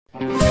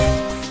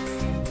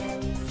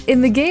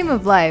In the game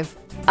of life,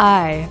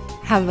 I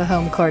have the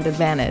home court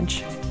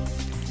advantage.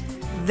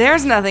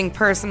 There's nothing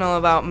personal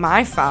about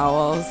my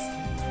fouls.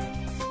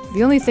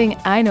 The only thing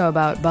I know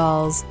about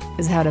balls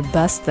is how to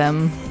bust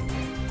them.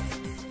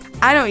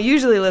 I don't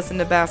usually listen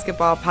to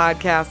basketball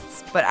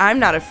podcasts, but I'm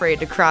not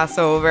afraid to cross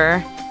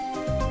over.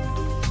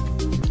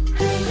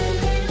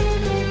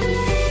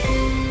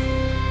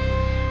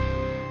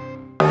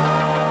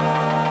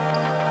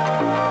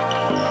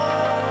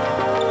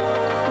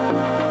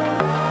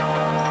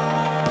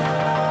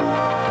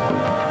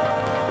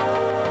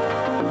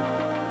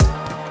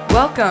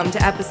 Welcome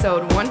to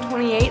episode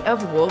 128 of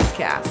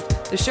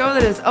Wolvescast, the show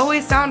that has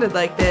always sounded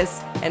like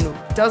this and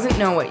doesn't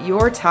know what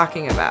you're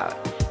talking about.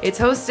 It's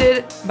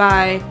hosted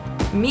by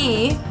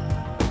me,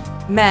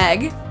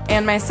 Meg,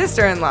 and my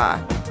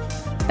sister-in-law.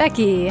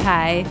 Becky,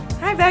 hi.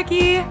 Hi,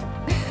 Becky.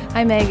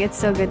 Hi, Meg. It's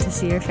so good to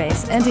see your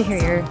face and to hear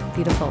your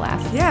beautiful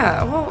laugh.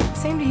 Yeah, well,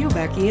 same to you,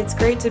 Becky. It's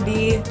great to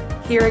be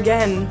here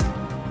again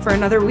for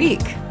another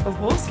week of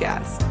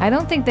Wolvescast. I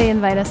don't think they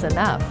invite us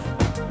enough.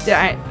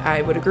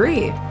 I would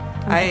agree.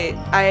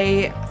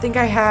 I think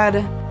I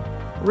had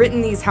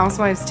written these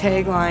Housewives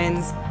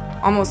taglines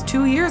almost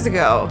 2 years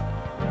ago,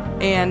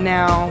 and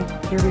now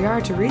here we are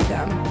to read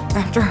them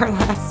after our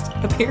last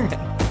appearance.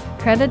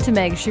 Credit to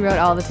Meg, she wrote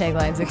all the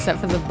taglines except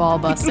for the ball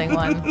busting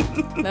one.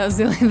 That was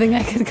the only thing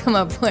I could come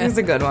up with. It was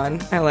a good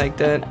one. I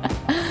liked it.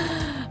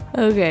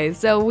 Okay,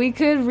 so we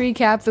could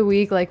recap the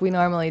week like we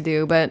normally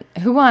do, but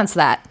who wants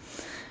that?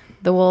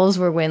 The Wolves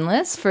were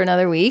winless for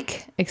another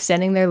week,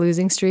 extending their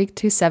losing streak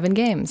to 7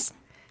 games.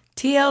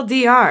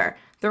 TLDR,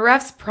 the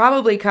refs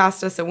probably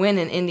cost us a win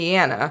in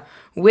Indiana.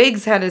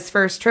 Wiggs had his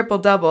first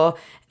triple-double,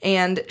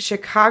 and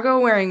Chicago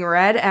wearing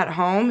red at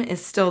home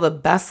is still the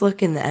best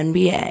look in the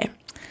NBA.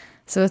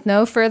 So with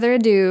no further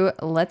ado,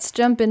 let's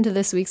jump into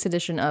this week's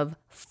edition of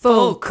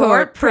Full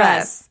Court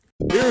Press.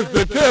 Here's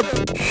the tip.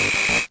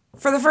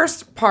 For the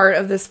first part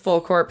of this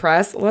Full Court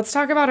Press, let's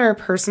talk about our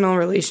personal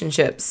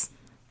relationships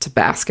to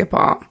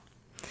basketball.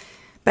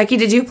 Becky,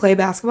 did you play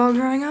basketball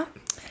growing up?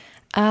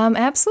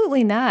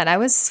 Absolutely not. I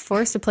was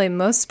forced to play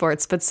most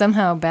sports, but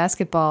somehow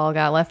basketball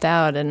got left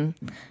out, and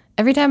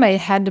every time I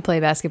had to play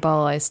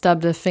basketball, I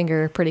stubbed a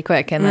finger pretty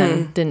quick and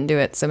then didn't do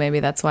it, so maybe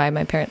that's why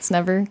my parents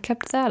never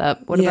kept that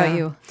up. What about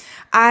you?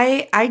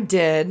 I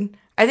did.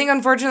 I think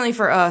unfortunately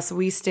for us,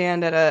 I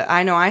stand at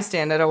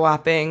a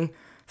whopping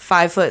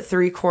 5 foot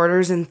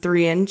 3/4 and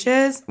 3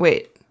 inches.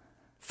 Wait,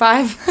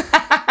 5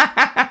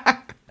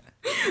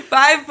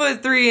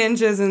 foot 3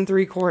 inches and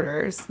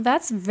 3/4.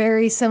 That's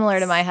very similar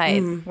to my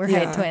height. We're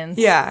height twins.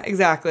 Yeah,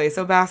 exactly.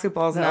 So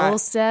basketball's the not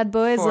Olstad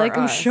boys for like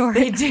them us. short.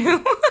 They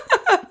do.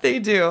 They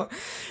do.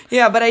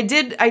 Yeah, but I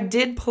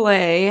did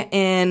play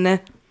in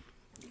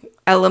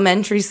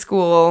elementary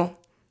school,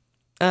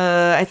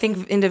 I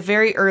think into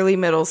very early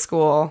middle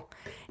school.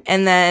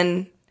 And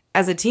then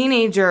as a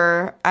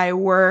teenager, I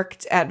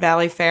worked at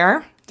Valley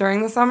Fair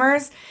during the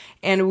summers,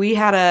 and we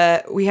had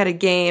a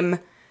game.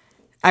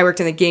 I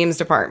worked in the games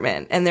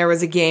department, and there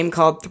was a game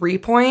called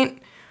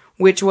 3-Point,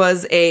 which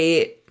was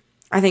I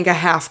think a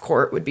half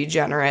court would be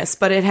generous,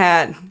 but it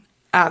had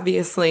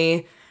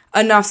obviously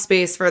enough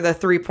space for the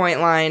 3-point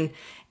line,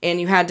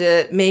 and you had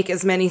to make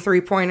as many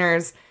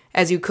 3-pointers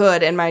as you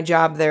could, and my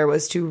job there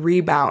was to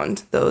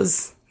rebound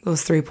those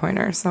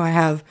 3-pointers. So I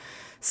have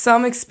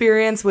some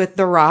experience with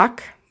the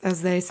rock,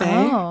 as they say.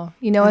 Oh,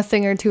 you know a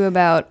thing or two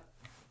about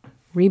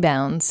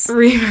rebounds.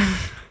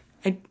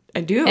 I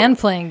do. And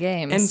playing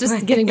games.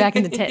 Getting back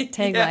into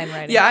tagline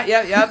writing.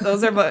 Yeah.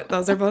 Those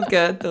are both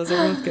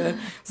good.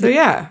 So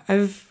yeah,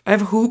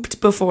 I've hooped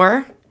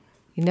before.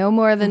 You know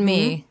more than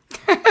me.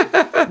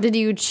 Did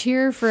you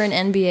cheer for an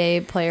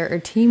NBA player or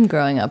team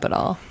growing up at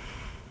all?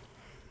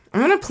 I'm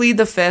going to plead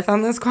the fifth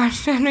on this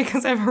question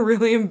because I have a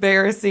really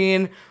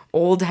embarrassing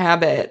old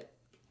habit.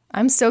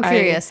 I'm so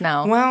curious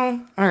now.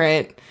 Well, all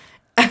right.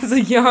 As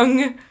a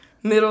young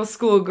middle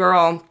school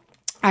girl,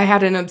 I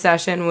had an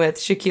obsession with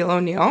Shaquille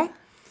O'Neal.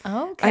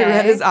 Okay. I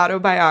read his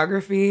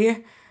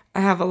autobiography.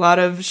 I have a lot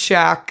of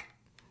Shaq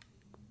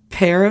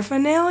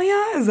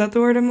paraphernalia. Is that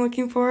the word I'm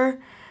looking for?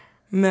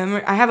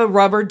 I have a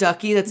rubber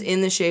ducky that's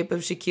in the shape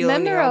of Shaquille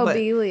O'Neal.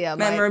 Memorabilia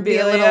might be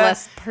a little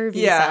less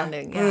pervy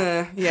sounding.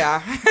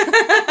 Yeah.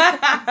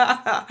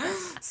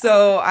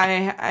 So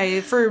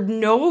I for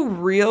no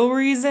real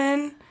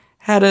reason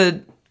had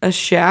a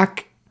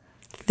Shaq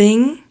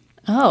thing.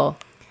 Oh.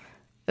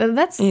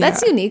 That's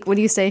unique. Would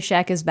you say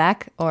Shaq is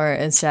back, or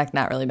is Shaq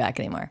not really back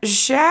anymore?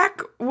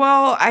 Shaq,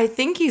 well, I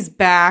think he's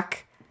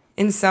back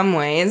in some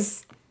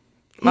ways.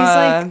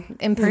 He's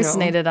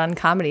impersonated on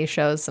comedy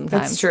shows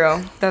sometimes.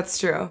 That's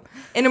true.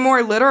 In a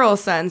more literal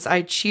sense,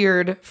 I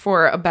cheered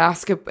for an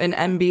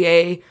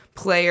NBA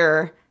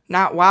player,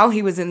 not while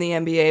he was in the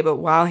NBA, but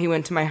while he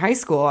went to my high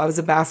school. I was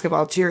a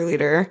basketball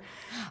cheerleader.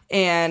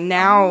 And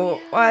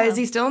now, is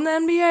he still in the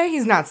NBA?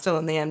 He's not still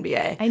in the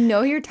NBA. I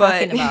know who you're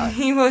talking about.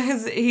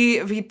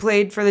 He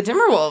played for the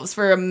Timberwolves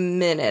for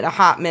a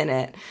hot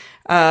minute.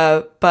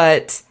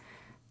 But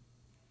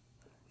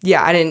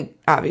yeah, I didn't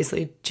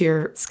obviously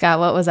cheer. Scott,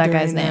 what was that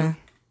guy's name?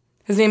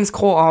 His name's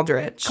Cole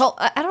Aldrich. Cole,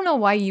 I don't know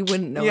why you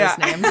wouldn't know his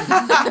name.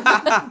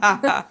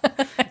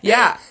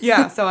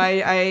 Yeah. So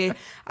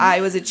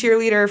I was a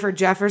cheerleader for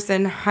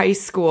Jefferson High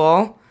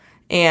School,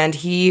 and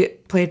he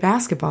played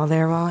basketball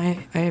there while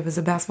I was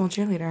a basketball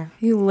cheerleader.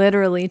 You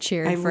literally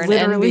cheered for an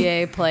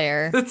NBA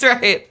player. That's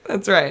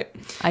right.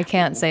 I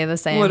can't say the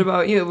same. What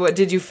about you? What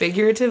did you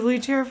figuratively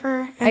cheer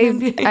for an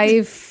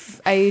NBA?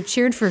 I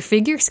cheered for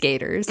figure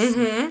skaters.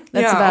 Mm-hmm.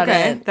 That's about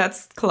it.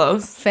 That's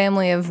close.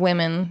 Family of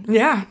women.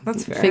 Yeah,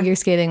 that's fair. Figure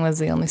skating was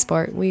the only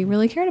sport we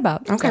really cared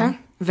about. Okay, so.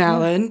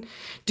 valid. Yeah.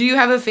 Do you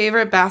have a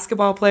favorite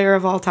basketball player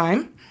of all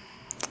time?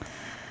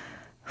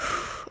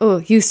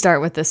 Oh, you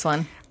start with this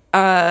one.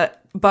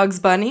 Bugs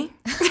Bunny.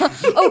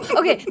 Oh,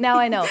 okay. Now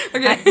I know.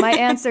 Okay. My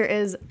answer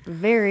is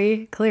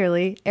very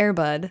clearly Air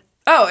Bud.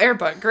 Oh, Air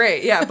Bud.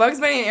 Great. Yeah,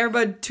 Bugs Bunny and Air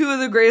Bud, two of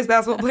the greatest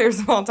basketball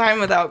players of all time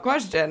without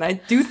question. I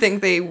do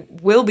think they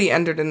will be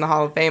entered in the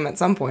Hall of Fame at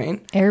some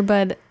point. Air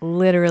Bud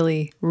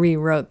literally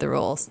rewrote the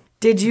rules.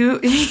 Did you?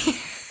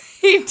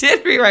 He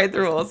did rewrite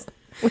the rules.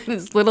 With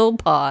his little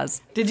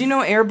paws. Did you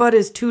know Air Bud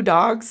is 2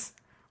 dogs?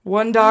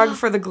 One dog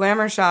for the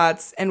glamour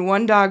shots, and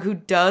one dog who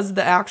does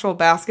the actual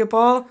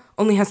basketball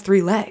only has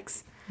 3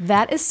 legs.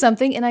 That is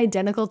something an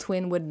identical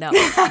twin would know.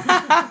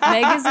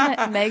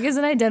 Meg is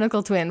an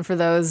identical twin for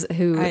those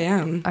who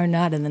are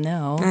not in the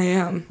know. I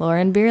am.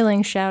 Lauren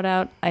Bierling, shout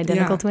out.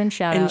 Identical twin,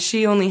 shout out. And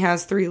she only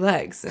has 3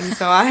 legs, and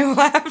so I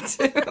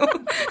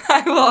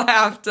will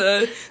have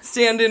to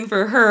stand in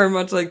for her,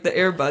 much like the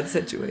Air Bud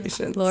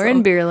situation.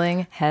 Lauren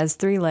Bierling has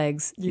 3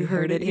 legs. You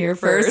heard it here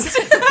first.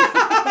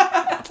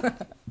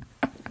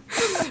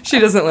 She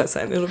doesn't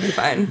listen. It'll be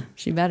fine.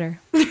 She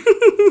better.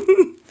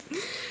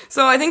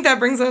 So I think that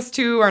brings us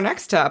to our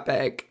next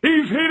topic.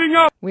 He's heating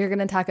up. We're going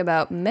to talk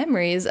about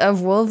memories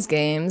of Wolves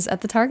games at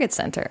the Target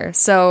Center.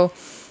 So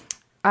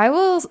I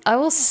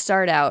will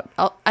start out.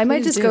 I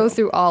might just go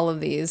through all of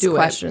these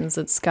questions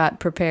that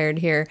Scott prepared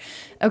here.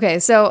 Okay,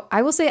 so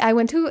I will say I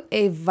went to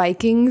a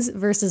Vikings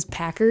versus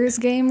Packers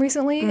game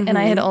recently, and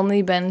I had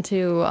only been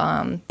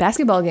to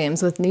basketball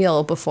games with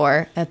Neil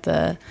before at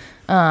the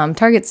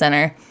Target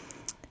Center.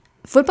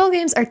 Football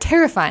games are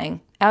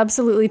terrifying.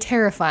 Absolutely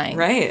terrifying.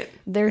 Right.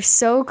 They're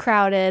so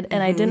crowded,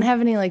 and I didn't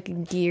have any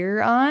like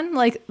gear on,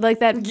 like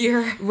that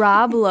gear.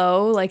 Rob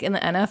Lowe, like in the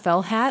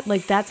NFL hat.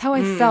 Like that's how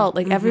I felt.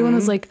 Like everyone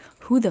was like,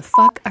 "Who the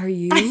fuck are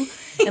you?"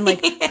 And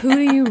like, "Who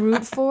do you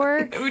root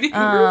for?" Who do you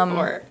root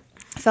for?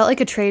 Felt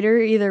like a traitor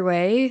either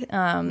way,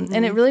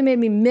 and it really made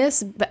me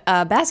miss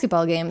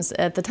basketball games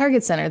at the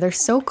Target Center. They're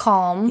so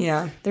calm.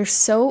 Yeah. They're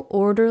so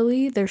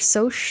orderly. They're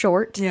so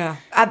short. Yeah.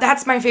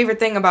 That's my favorite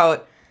thing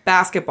about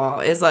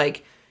basketball is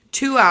like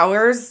 2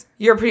 hours,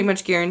 you're pretty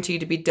much guaranteed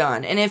to be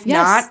done. And if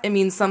not, it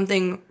means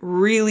something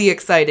really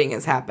exciting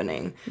is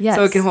happening. Yes.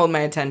 So it can hold my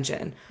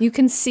attention. You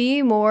can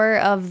see more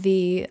of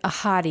the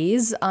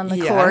hotties on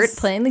the court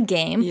playing the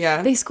game.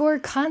 Yeah. They score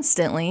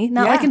constantly.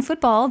 Not like in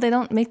football. They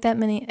don't make that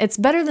many. It's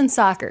better than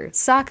soccer.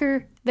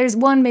 Soccer, there's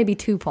 1, maybe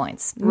 2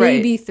 points.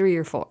 Maybe 3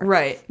 or 4.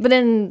 Right. But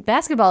in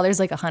basketball, there's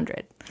like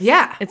 100.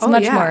 Yeah. It's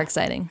much more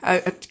exciting. I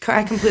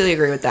completely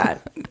agree with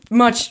that.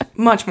 much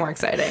more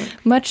exciting.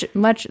 Much,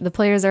 the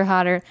players are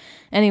hotter.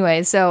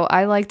 Anyway, so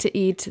I like to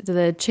eat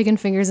the chicken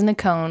fingers in a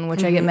cone,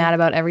 which I get mad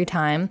about every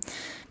time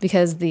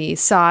because the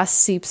sauce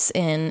seeps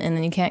in and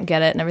then you can't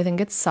get it and everything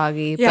gets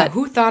soggy. Yeah, but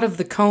who thought of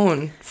the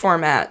cone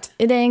format?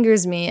 it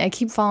angers me. I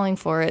keep falling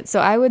for it. So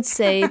I would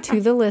say to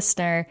the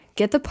listener,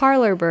 get the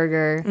parlor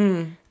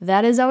burger.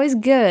 That is always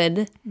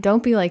good.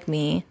 Don't be like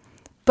me.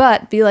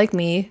 But be like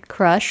me,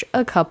 crush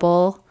a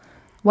couple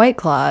White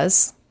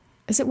Claws.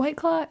 Is it White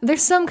Claw?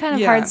 There's some kind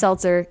of hard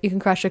seltzer. You can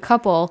crush a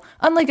couple,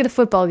 unlike at a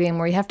football game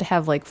where you have to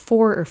have like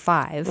 4 or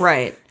 5.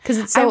 Right. Because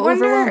it's so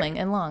overwhelming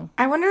and long.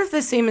 I wonder if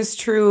the same is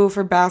true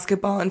for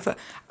basketball and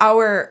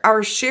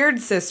our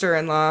shared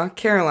sister-in-law,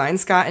 Caroline,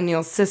 Scott and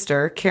Neil's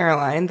sister,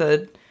 Caroline,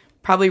 the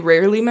probably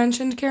rarely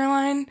mentioned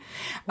Caroline.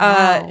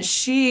 Wow.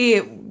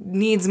 She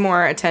needs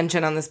more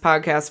attention on this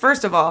podcast,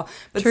 first of all.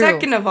 But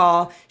second of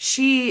all,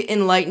 she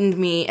enlightened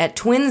me at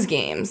Twins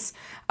games.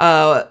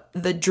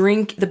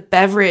 The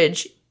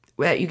beverage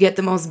that you get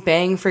the most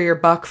bang for your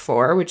buck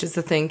for, which is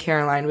the thing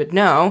Caroline would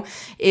know,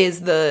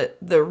 is the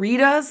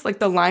Ritas, like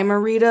the Lima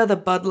Rita, the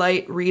Bud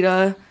Light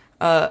Rita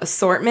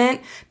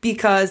assortment,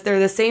 because they're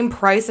the same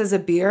price as a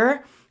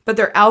beer, but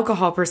their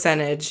alcohol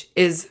percentage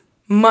is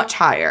much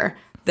higher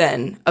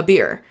than a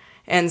beer.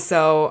 And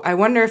so I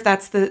wonder if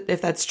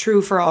that's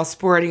true for all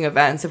sporting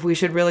events, if we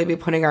should really be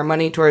putting our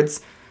money towards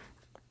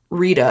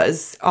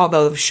Ritas,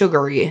 although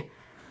sugary.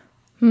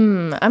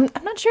 I'm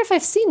not sure if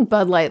I've seen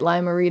Bud Light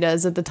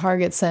Limeritas at the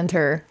Target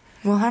Center.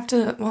 We'll have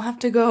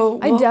to go.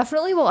 I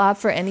definitely will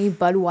opt for any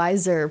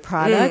Budweiser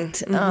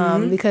product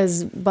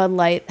because Bud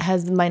Light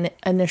has my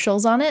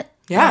initials on it.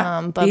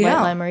 Yeah. Bud Light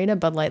Limerita,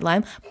 Bud Light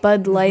Lime,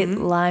 Bud Light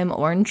Lime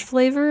Orange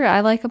flavor. I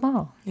like them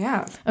all.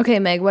 Yeah. Okay,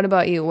 Meg, what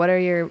about you? What are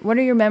your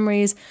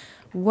memories?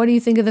 What do you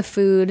think of the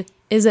food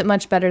Is it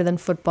much better than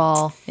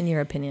football, in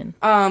your opinion?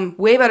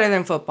 Way better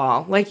than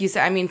football. Like you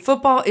said, I mean,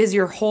 football is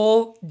your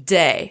whole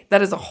day.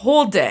 That is a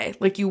whole day.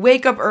 Like, you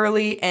wake up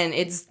early and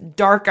it's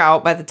dark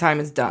out by the time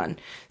it's done.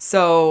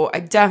 So I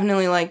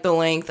definitely like the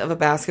length of a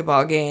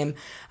basketball game.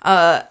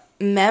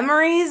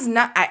 Memories,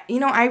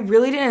 I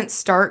really didn't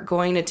start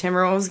going to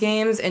Timberwolves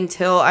games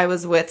until I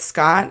was with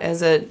Scott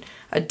as an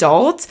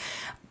adult.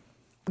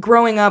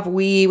 Growing up,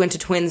 we went to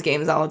Twins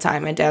games all the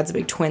time. My dad's a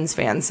big Twins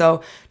fan.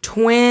 So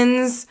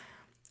Twins,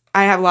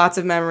 I have lots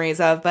of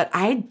memories of, but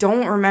I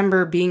don't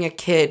remember being a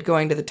kid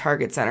going to the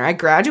Target Center. I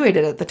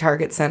graduated at the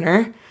Target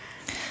Center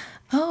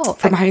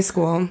from high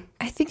school.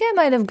 I think I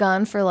might have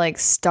gone for like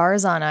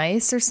Stars on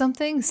Ice or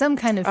something. Some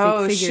kind of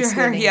figure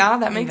skating. Yeah,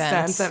 that makes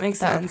sense.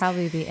 That would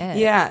probably be it.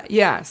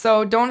 Yeah.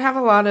 So don't have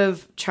a lot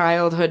of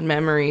childhood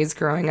memories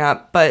growing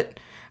up, but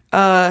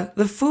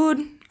the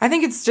food, I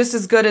think it's just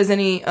as good as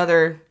any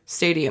other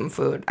stadium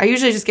food. I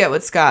usually just get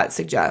what Scott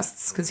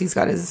suggests because he's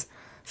got his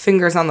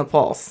fingers on the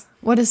pulse.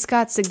 What does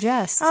Scott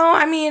suggest? Oh,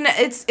 I mean,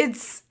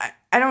 it's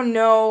I don't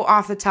know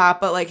off the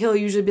top, but like he'll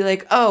usually be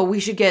like, "Oh, we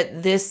should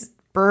get this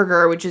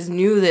burger, which is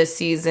new this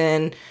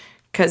season,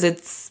 because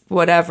it's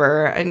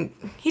whatever." And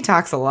he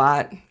talks a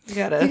lot. You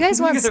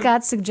guys want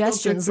Scott's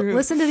suggestions?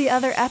 Listen to the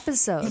other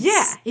episodes.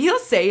 Yeah, he'll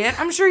say it.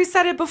 I'm sure he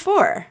said it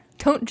before.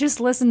 Don't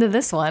just listen to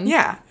this one.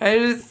 Yeah,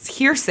 it's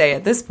hearsay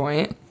at this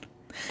point.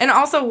 And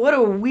also, what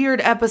a weird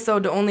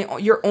episode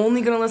you're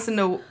only going to listen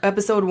to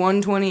episode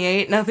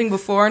 128, nothing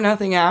before,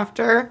 nothing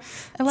after.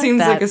 Seems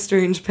like a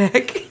strange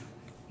pick.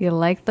 You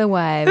like the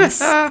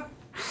wives.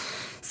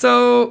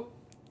 So,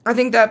 I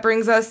think that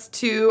brings us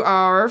to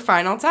our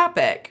final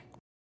topic.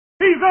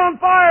 He's on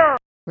fire!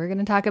 We're going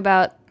to talk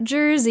about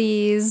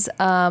jerseys.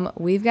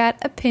 We've got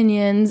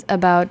opinions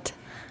about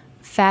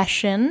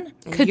fashion,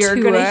 couture,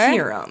 you're going to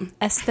hear them.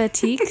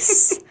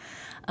 Aesthetiques.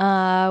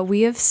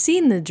 We have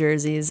seen the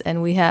jerseys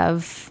and we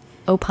have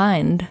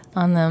opined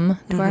on them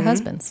to our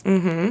husbands.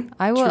 True.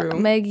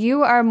 Meg,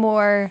 you are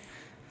more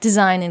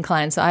design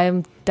inclined, so I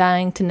am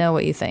dying to know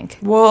what you think.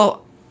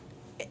 Well,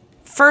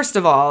 first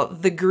of all,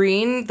 the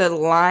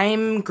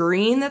lime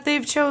green that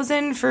they've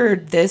chosen for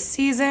this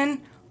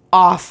season,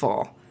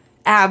 awful.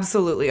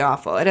 Absolutely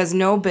awful. It has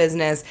no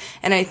business.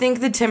 And I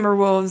think the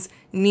Timberwolves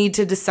need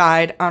to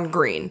decide on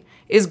green.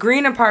 Is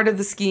green a part of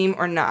the scheme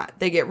or not?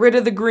 They get rid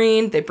of the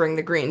green. They bring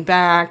the green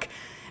back.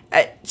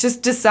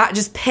 Just decide.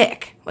 Just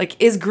pick.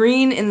 Like, is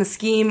green in the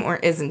scheme or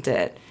isn't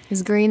it?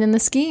 Is green in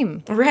the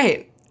scheme?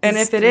 Right. And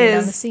if it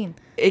is,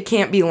 it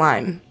can't be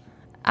lime.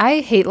 I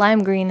hate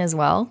lime green as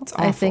well. It's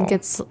awful. I think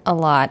it's a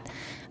lot.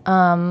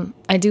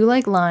 I do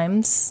like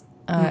limes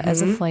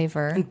as a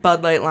flavor.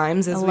 Bud Light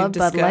limes, as we've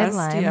discussed. Bud Light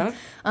lime. Yeah.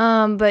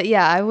 But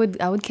yeah, I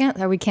would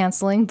are we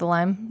canceling the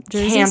lime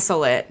jerseys?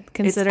 Cancel it.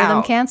 Consider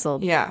them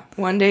canceled. Yeah.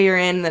 One day you're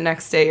in, the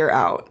next day you're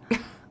out.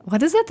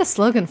 What is that the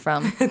slogan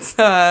from? It's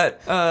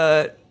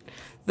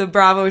the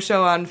Bravo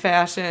show on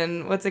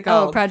fashion. What's it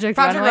called? Oh, Project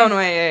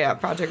Runway. Yeah,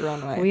 Project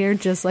Runway. We are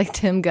just like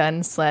Tim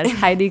Gunn /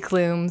 Heidi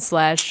Klum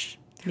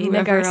 /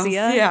 Nina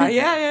Garcia.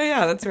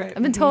 Yeah, that's right.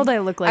 I've been told I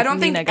look like Nina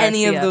Garcia. I don't think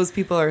any of those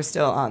people are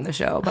still on the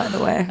show, by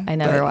the way. I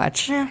never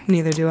watch. Yeah,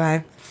 neither do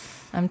I.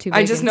 I'm too big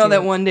I just know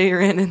that one day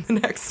you're in and the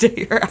next day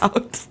you're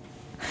out.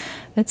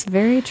 That's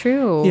very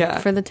true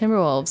for the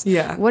Timberwolves.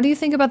 Yeah. What do you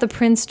think about the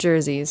Prince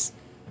jerseys?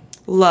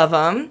 Love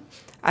them.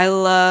 I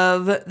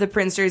love the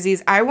Prince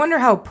jerseys. I wonder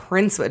how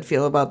Prince would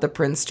feel about the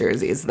Prince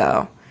jerseys,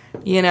 though.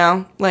 You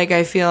know? Like,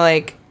 I feel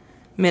like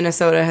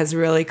Minnesota has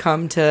really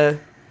come to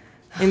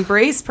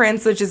embrace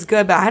Prince, which is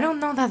good, but I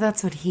don't know that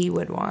that's what he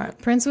would want.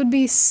 Prince would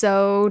be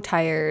so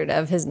tired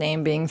of his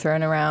name being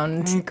thrown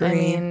around. I agree. I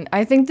mean,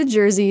 I think the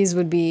jerseys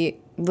would be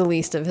the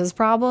least of his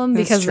problem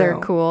because they're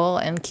cool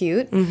and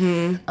cute.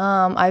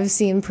 I've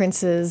seen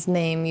Prince's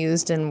name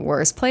used in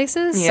worse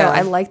places, so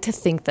I like to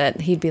think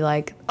that he'd be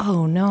like,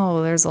 oh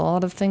no, there's a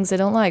lot of things I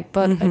don't like,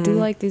 but I do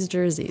like these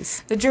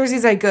jerseys. The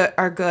jerseys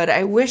are good.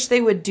 I wish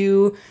they would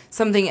do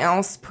something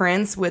else,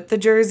 Prince, with the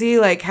jersey,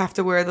 like have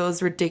to wear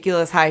those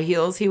ridiculous high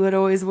heels he would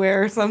always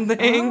wear or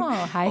something. Oh,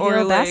 high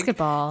heel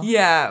basketball.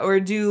 Yeah, or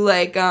do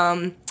like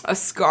a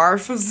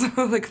scarf of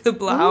like the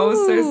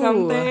blouse or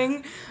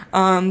something.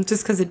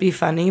 Just because it'd be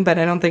funny, but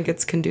I don't think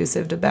it's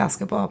conducive to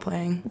basketball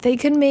playing. They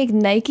could make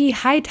Nike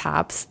high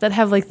tops that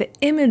have like the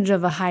image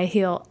of a high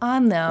heel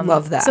on them.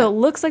 Love that. So it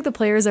looks like the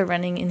players are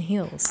running in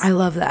heels. I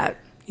love that.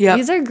 Yeah,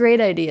 these are great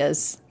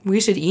ideas.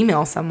 We should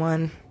email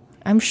someone.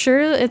 I'm sure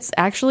it's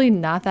actually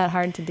not that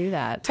hard to do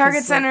that.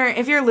 Target Center,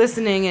 if you're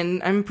listening,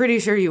 and I'm pretty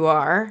sure you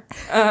are,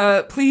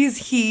 please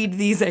heed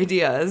these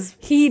ideas.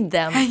 Heed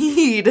them.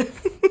 Heed.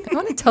 I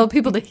want to tell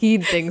people to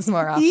heed things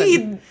more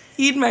often.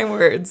 Heed my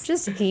words.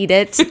 Just heed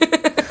it.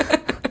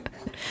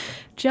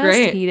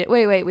 Just heed it.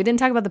 Wait. We didn't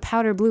talk about the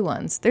powder blue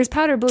ones. There's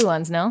powder blue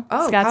ones, no?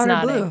 Oh, Scott's powder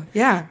nodding. blue.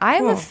 Yeah.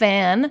 I'm a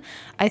fan.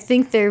 I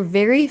think they're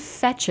very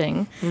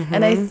fetching.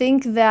 And I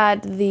think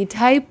that the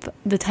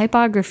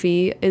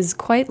typography is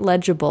quite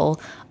legible,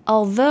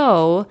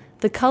 although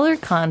the color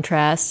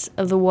contrast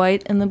of the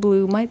white and the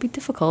blue might be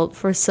difficult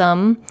for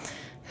some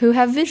who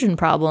have vision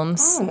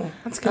problems. Oh,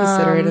 that's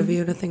considerate of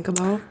you to think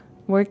about.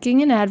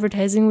 working in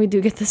advertising, we do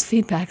get this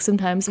feedback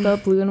sometimes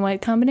about blue and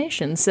white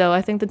combinations. So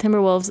I think the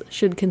Timberwolves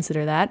should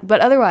consider that.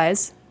 But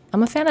otherwise,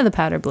 I'm a fan of the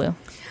powder blue.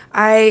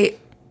 I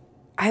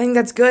think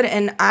that's good,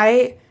 and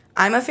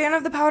I'm a fan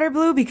of the powder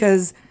blue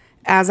because,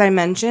 as I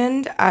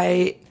mentioned,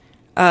 I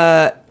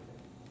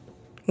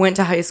went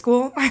to high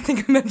school. I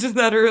think I mentioned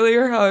that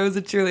earlier, how I was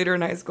a cheerleader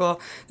in high school.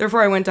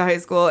 Therefore, I went to high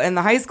school, and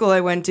the high school I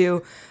went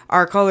to,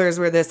 our colors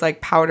were this like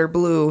powder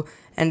blue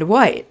and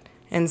white.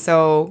 And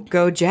so,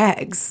 go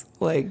Jags.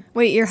 Like,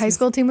 wait, your high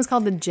school team was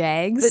called the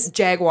Jags? The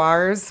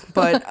Jaguars,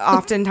 but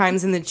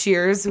oftentimes in the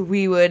cheers,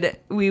 we would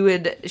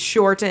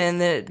shorten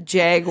the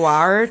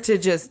Jaguar to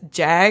just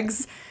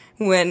Jags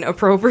when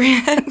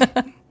appropriate.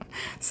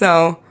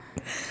 So,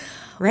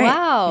 right.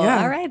 Wow.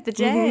 Yeah. All right, the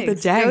Jags. The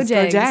Jags. Go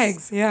Jags. Go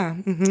Jags. Yeah.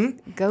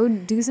 Go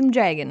do some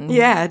jagging.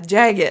 Yeah,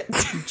 jag it.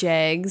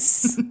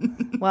 Jags.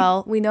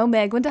 Well, we know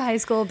Meg went to high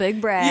school.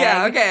 Big brag.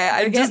 Yeah, okay.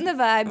 I You're just getting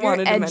the vibe.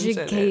 wanted You're to mention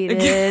it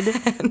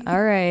educated.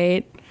 All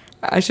right.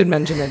 I should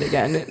mention it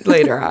again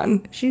later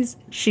on.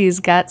 She's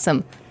got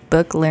some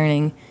book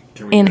learning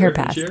in her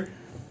past.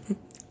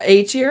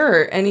 A cheer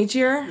or any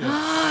cheer?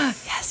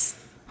 Yes.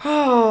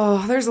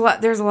 Oh, there's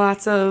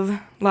lots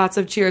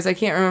of cheers. I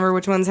can't remember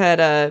which ones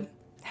had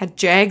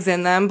Jags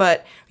in them,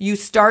 but you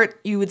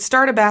would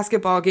start a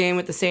basketball game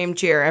with the same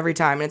cheer every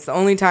time, and it's the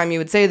only time you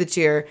would say the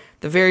cheer,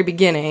 the very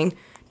beginning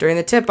during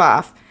the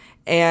tip-off,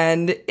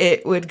 and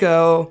it would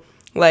go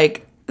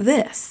like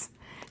this: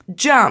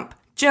 jump,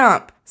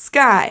 jump,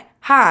 sky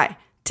high,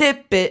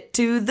 tip it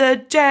to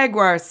the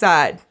Jaguar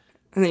side,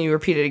 and then you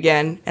repeat it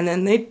again, and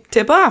then they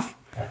tip off.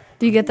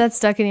 Do you get that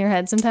stuck in your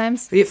head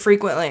sometimes?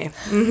 Frequently.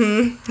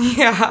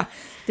 Yeah.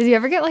 Did you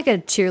ever get like a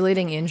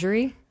cheerleading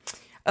injury?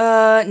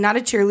 Not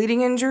a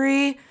cheerleading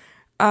injury.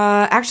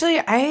 Actually,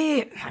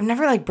 I've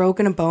never like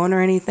broken a bone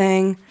or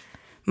anything.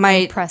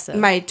 Impressive.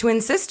 My twin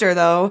sister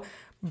though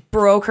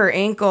broke her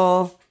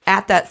ankle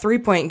at that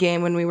 3-point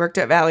game when we worked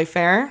at Valley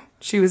Fair.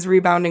 She was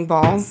rebounding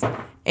balls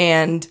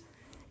and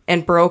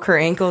broke her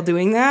ankle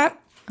doing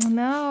that. Oh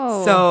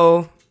no.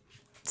 So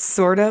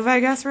sort of, I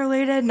guess,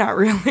 related. Not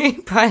really,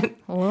 but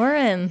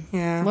Lauren.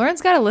 Yeah.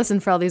 Lauren's got to listen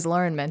for all these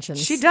Lauren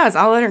mentions. she does.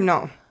 I'll let her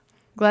know.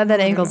 Glad that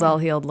ankle's all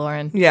healed,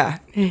 Lauren. Yeah,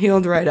 it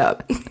healed right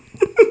up.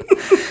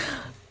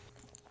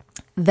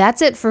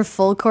 That's it for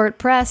Full Court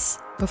Press.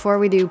 Before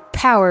we do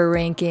power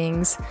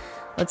rankings,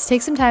 let's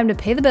take some time to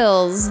pay the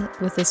bills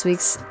with this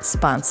week's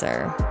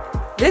sponsor.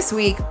 This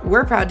week,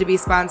 we're proud to be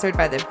sponsored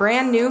by the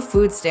brand new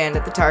food stand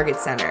at the Target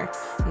Center.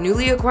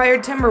 Newly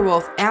acquired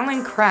Timberwolf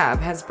Alan Crabb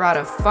has brought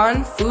a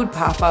fun food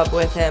pop-up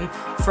with him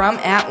from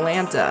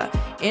Atlanta.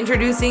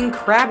 Introducing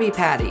Krabby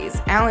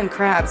Patties, Alan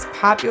Crabb's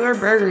popular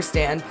burger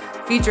stand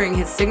featuring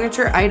his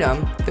signature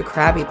item, the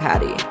Krabby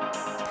Patty.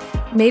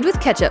 Made with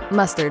ketchup,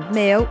 mustard,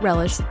 mayo,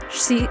 relish,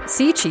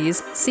 sea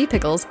cheese, sea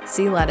pickles,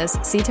 sea lettuce,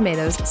 sea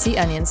tomatoes, sea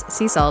onions,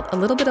 sea salt, a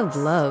little bit of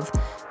love,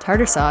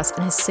 tartar sauce,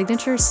 and his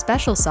signature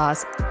special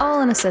sauce,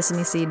 all in a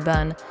sesame seed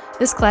bun.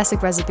 This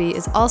classic recipe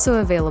is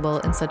also available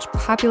in such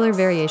popular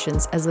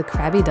variations as the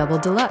Krabby Double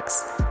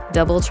Deluxe,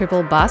 Double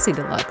Triple Bossy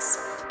Deluxe,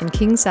 and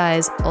King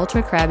Size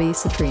Ultra Krabby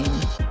Supreme.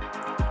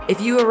 If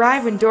you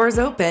arrive when doors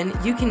open,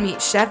 you can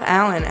meet Chef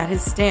Alan at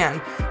his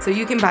stand, so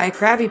you can buy a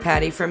Krabby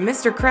Patty from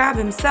Mr. Crab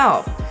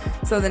himself.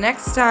 So the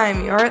next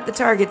time you're at the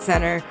Target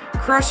Center,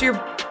 crush your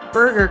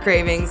burger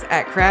cravings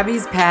at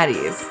Krabby's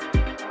Patties.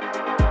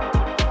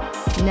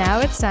 Now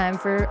it's time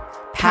for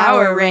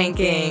Power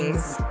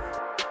Rankings.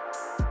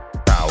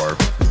 Power.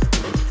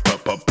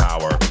 Power.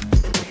 Power.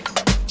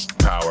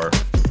 Power.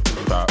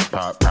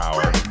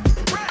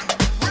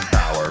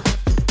 Power.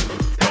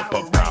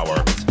 Power.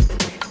 Power.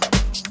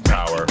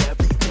 Power. Power.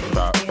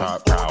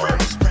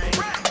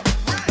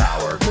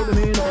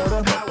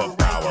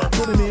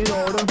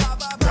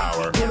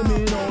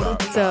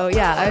 So,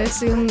 yeah, I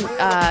assume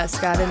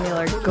Scott and Neil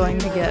are going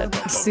to get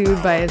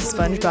sued by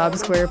SpongeBob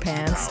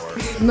SquarePants.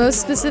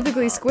 Most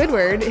specifically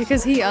Squidward,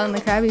 because he owned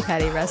the Krabby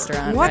Patty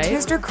restaurant, What? right?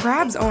 Mr.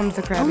 Krabs owned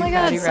the Krabby Oh my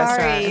God, Patty sorry,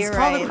 restaurant. It's you're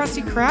called right. the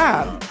Krusty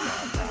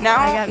Krab. I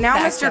Now got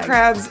Mr. fact-checked.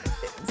 Krabs,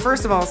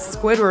 first of all,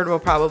 Squidward will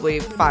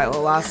probably file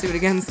a lawsuit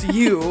against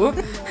you.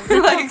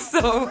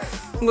 So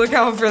look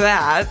out for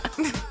that.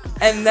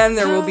 And then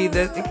there will be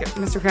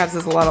Mr. Krabs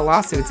has a lot of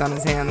lawsuits on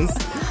his hands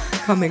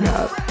coming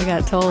up. I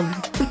got told.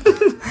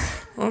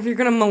 Well, if you're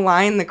going to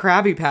malign the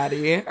Krabby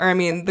Patty,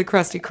 the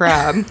Krusty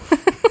Krab.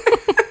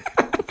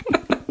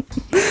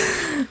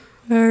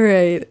 All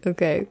right.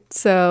 Okay.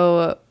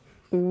 So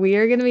we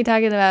are going to be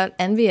talking about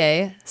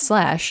NBA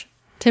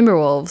 /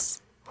 Timberwolves,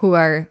 who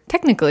are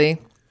technically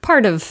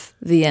part of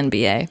the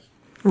NBA.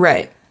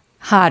 Right.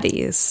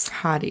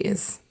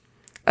 Hotties.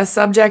 A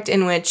subject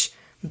in which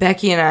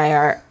Becky and I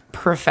are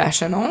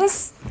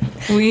professionals.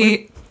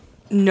 We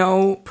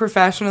know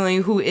professionally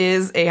who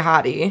is a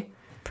hottie.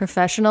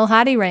 Professional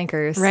hottie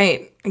rankers.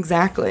 Right,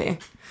 exactly.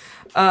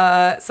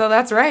 So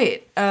that's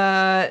right.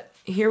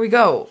 Here we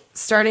go.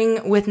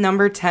 Starting with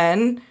number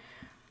 10,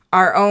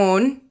 our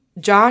own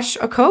Josh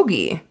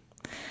Okogie.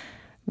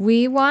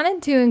 We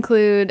wanted to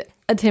include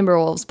a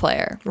Timberwolves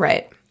player.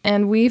 Right.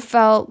 And we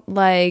felt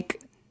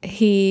like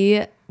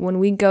when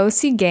we go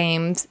see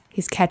games,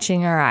 he's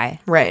catching our eye.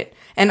 Right.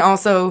 And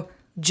also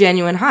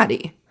genuine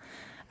hottie.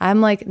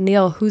 I'm like,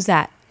 Neil, who's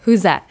that?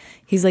 Who's that?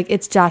 He's like,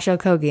 it's Josh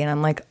Okogie. And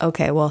I'm like,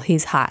 okay, well,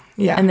 he's hot.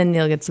 Yeah. And then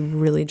Neil gets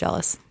really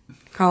jealous.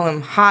 Call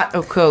him Hot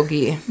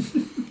Okogie.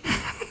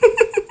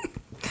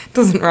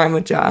 Doesn't rhyme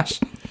with Josh.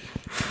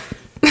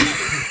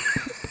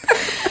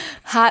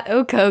 Hot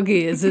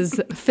Okogie is his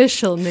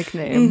official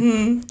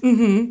nickname.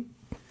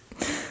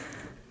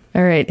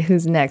 All right,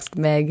 who's next,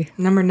 Meg?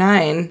 Number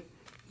 9.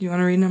 You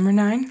want to read number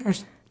 9? Or...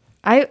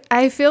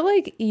 I feel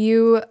like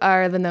you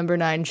are the number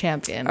 9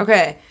 champion.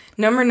 Okay.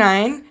 Number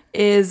 9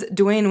 is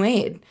Dwayne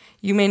Wade.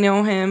 You may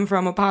know him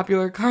from a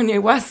popular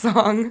Kanye West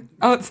song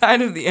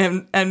outside of the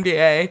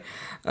NBA.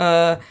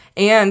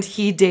 And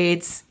he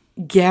dates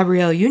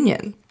Gabrielle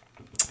Union.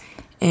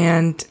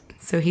 And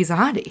so he's a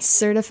hottie.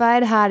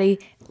 Certified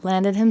hottie,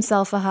 landed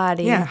himself a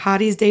hottie. Yeah,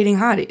 hotties dating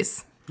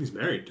hotties. He's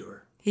married to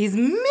her. He's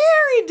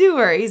married to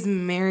her. He's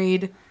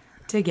married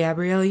to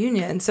Gabrielle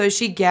Union. So is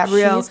she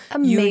Gabrielle She's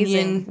amazing.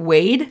 Union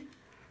Wade?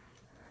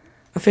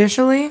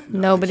 Officially?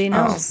 Nobody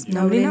knows.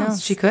 Nobody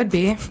knows. She could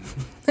be.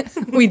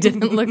 We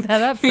didn't look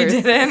that up first.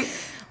 We didn't.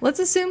 Let's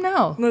assume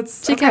no.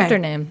 She Okay. kept her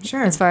name.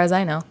 Sure. As far as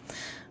I know.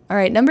 All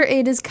right, number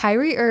 8 is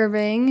Kyrie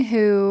Irving,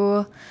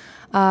 who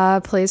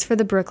plays for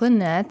the Brooklyn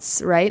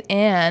Nets, right?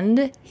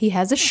 And he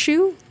has a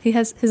shoe. He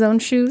has his own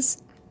shoes,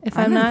 if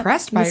I'm not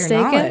impressed by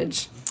mistaken. your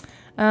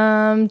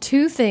knowledge.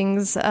 2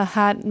 things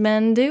hot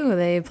men do.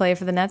 They play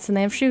for the Nets and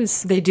they have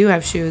shoes. They do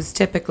have shoes,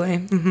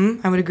 typically.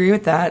 I would agree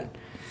with that.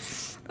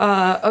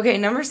 Okay,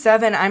 number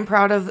 7, I'm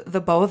proud of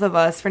the both of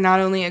us for not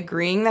only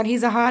agreeing that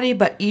he's a hottie,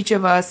 but each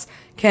of us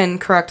can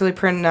correctly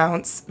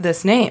pronounce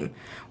this name,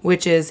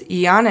 which is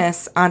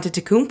Giannis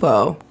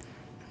Antetokounmpo.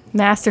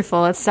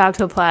 Masterful. Let's stop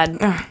to applaud.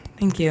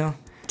 Thank you.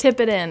 Tip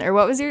it in. Or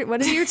what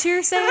did your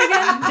cheer say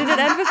again? Did it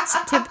end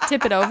with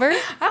tip it over?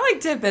 I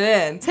like tip it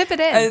in. Tip it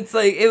in.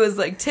 It was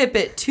like tip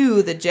it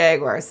to the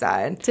Jaguar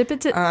side. Tip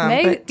it to but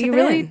Meg. tip You it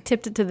really in.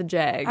 tipped it to the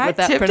Jag I with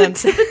that tipped it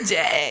pronunciation. to the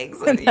Jags.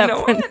 You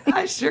know what?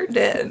 I sure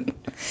did.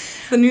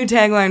 It's the new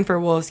tagline for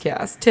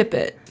Wolvescast. Tip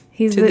it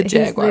to the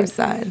Jaguar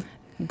side.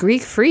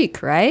 Greek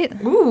freak, right?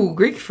 Ooh,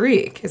 Greek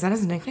Freak. Is that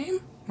his nickname?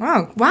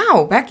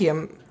 Wow, Becky,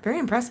 I'm very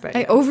impressed by you.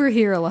 I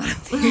overhear a lot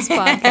of these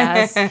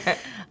podcasts.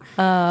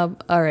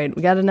 All right,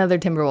 we got another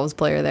Timberwolves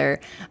player there.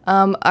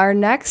 Our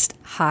next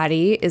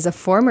hottie is a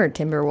former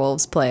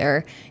Timberwolves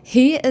player.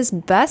 He is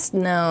best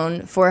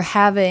known for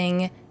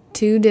having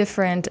 2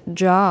 different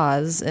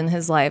jaws in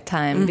his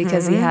lifetime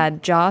because he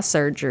had jaw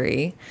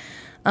surgery.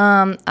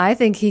 I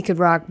think he could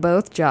rock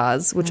both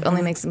jaws, which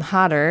only makes him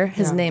hotter.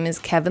 His name is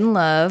Kevin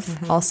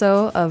Love,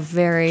 also a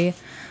very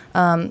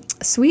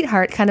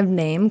sweetheart kind of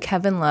name,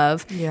 Kevin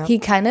Love. Yeah. He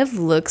kind of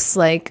looks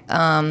like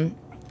Penn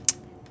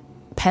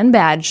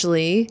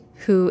Badgley,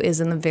 who is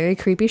in the very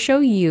creepy show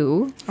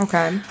You,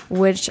 Okay.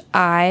 which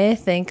I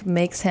think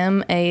makes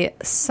him a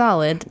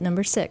solid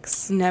number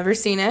 6. Never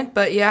seen it,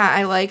 but yeah,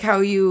 I like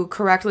how you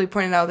correctly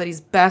pointed out that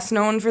he's best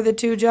known for the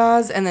 2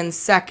 jaws and then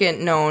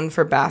second known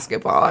for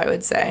basketball, I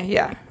would say.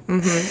 Yeah.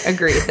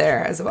 Agreed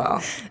there as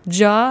well.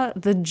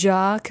 The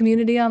Jaw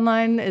community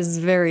online is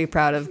very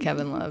proud of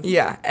Kevin Love.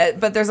 Yeah,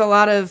 but there's a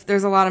lot of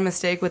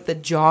mistake with the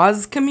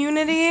Jaws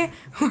community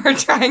who are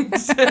trying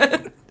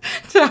to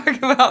talk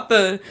about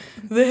the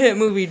hit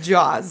movie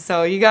Jaws.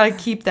 So you got to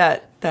keep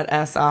that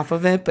S off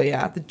of it. But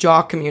yeah, the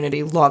Jaw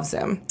community loves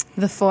him.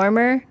 The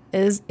former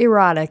is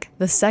erotic.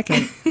 The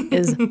second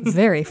is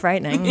very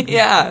frightening.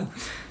 Yeah,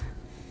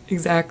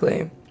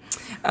 exactly.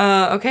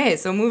 Okay,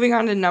 so moving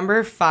on to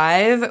number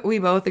 5, we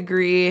both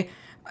agree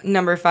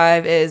number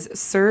 5 is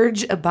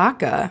Serge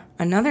Ibaka,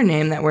 another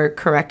name that we're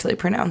correctly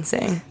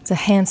pronouncing. It's a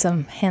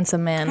handsome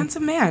man.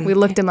 Handsome man. We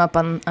looked him up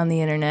on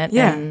the internet.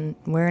 Yeah. And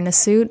wearing a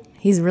suit,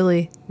 he's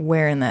really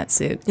wearing that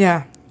suit.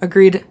 Yeah,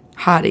 agreed.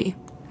 Hottie.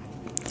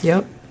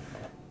 Yep.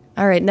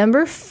 All right,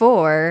 number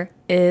 4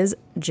 is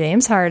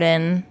James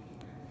Harden.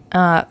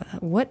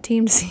 What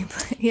team does he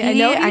play? Yeah, I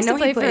know he used to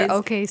play for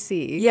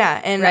OKC. Yeah,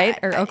 and right?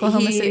 Or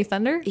Oklahoma City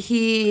Thunder?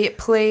 He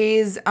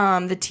plays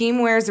the team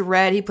wears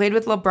red. He played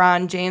with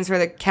LeBron James for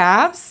the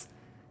Cavs.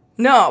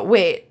 No,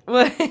 wait.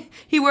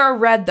 He wore a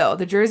red though.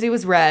 The jersey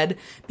was red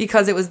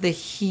because it was the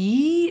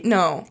Heat.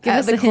 No, Give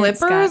us the a hint,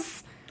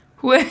 Clippers.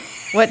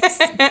 What's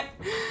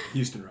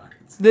Houston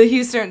Rockets. The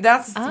Houston.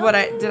 That's what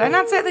I did. I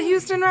not say the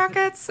Houston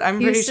Rockets? I'm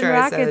pretty Houston sure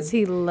Rockets? I said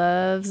He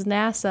loves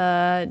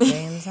NASA.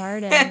 James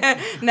Harden.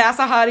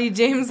 NASA hottie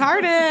James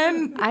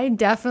Harden. I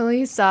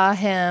definitely saw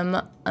him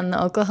on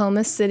the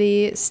Oklahoma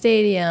City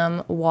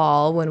Stadium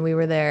wall when we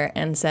were there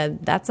and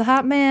said, "That's a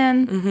hot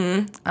man."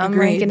 Mm-hmm. I'm Agreed.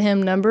 ranking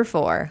him number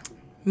 4.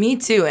 Me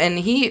too. And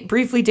he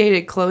briefly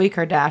dated Khloe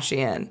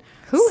Kardashian.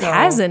 Who So-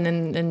 hasn't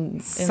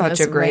in Such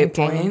this a great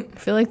ranking? point. I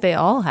feel like they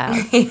all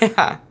have.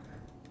 Yeah.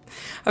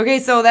 Okay,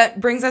 so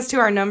that brings us to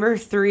our number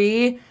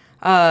 3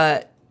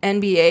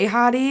 NBA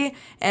hottie.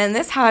 And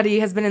this hottie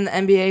has been in the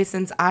NBA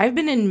since I've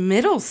been in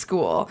middle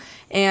school.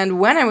 And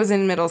when I was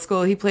in middle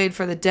school, he played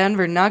for the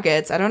Denver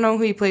Nuggets. I don't know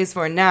who he plays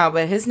for now,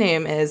 but his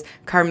name is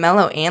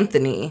Carmelo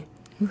Anthony.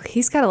 Ooh,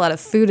 he's got a lot of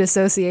food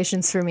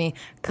associations for me.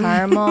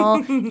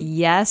 Caramel,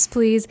 yes,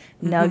 please.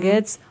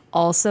 Nuggets,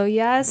 also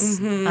yes.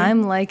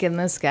 I'm liking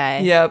this guy.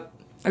 Yep.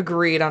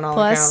 Agreed on all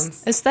Plus,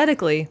 accounts.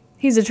 aesthetically,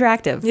 he's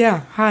attractive.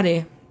 Yeah,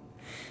 hottie.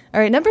 All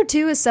right, number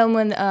 2 is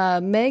someone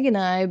Meg and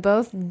I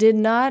both did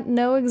not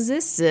know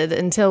existed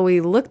until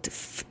we looked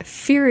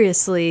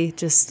furiously,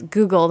 just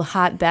Googled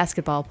hot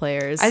basketball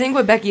players. I think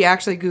what Becky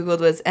actually Googled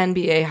was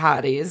NBA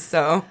hotties,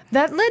 so.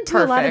 That led to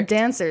a lot of Perfect.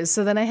 dancers,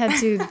 so then I had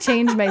to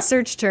change my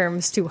search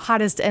terms to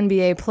hottest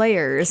NBA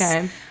players.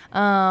 Okay.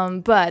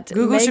 But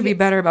Google Meg- should be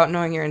better about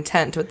knowing your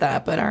intent with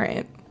that, but all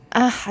right.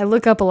 I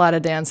look up a lot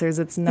of dancers.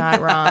 It's not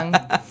wrong.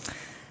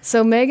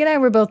 So Meg and I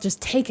were both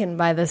just taken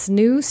by this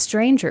new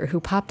stranger who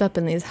popped up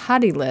in these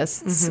hottie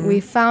lists. We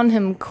found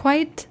him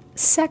quite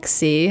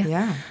sexy.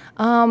 Yeah.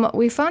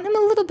 We found him a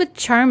little bit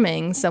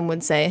charming, some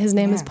would say. His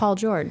name is Paul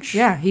George.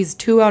 Yeah, he's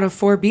 2 out of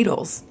 4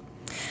 Beatles.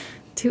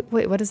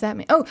 Wait, what does that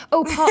mean? Oh,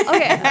 Paul.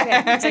 Okay.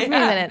 It took me a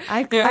minute.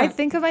 I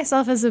think of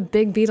myself as a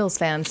big Beatles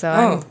fan, so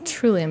I'm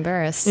truly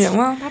embarrassed. Yeah,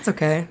 well, that's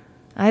okay.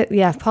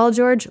 Paul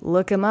George,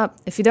 look him up.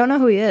 If you don't know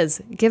who he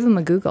is, give him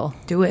a Google.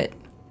 Do it.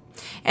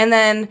 And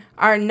then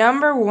our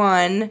number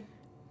 1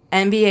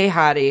 NBA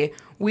hottie,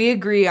 we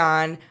agree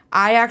on.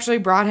 I actually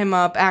brought him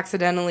up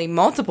accidentally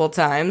multiple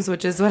times,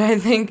 which is what I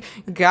think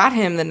got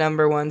him the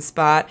number 1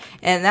 spot.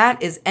 And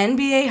that is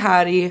NBA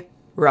hottie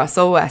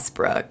Russell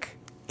Westbrook.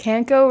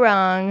 Can't go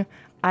wrong.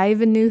 I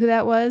even knew who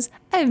that was.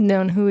 I've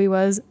known who he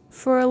was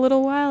for a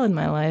little while in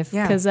my life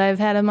Yeah. because I've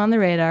had him on the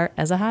radar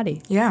as a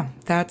hottie. Yeah,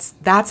 that's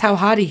how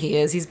hottie he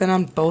is. He's been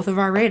on both of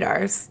our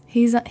radars.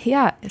 He's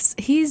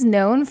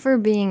known for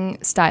being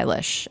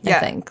stylish, I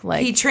think.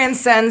 Like he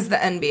transcends the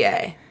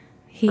NBA.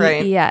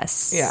 right?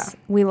 Yes. Yeah.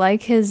 We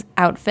like his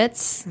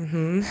outfits.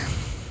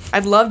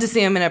 I'd love to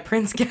see him in a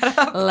Prince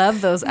getup.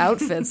 Love those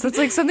outfits. That's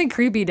like something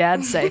creepy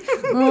dads say.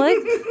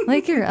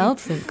 Like your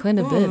outfit quite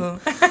a bit.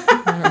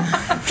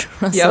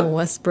 Russell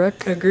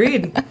Westbrook.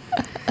 Agreed.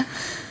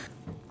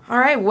 All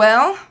right,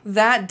 well,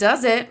 that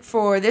does it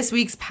for this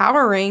week's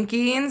Power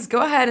Rankings.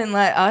 Go ahead and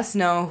let us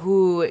know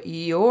who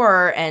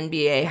your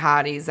NBA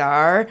hotties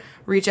are.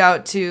 Reach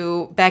out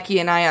to Becky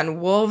and I on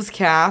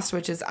Wolvescast,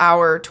 which is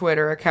our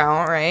Twitter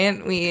account,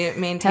 right? We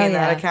maintain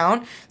that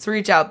account. So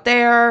reach out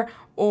there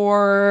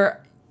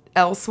or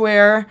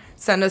elsewhere.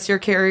 Send us your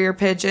carrier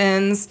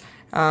pigeons.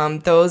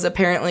 Those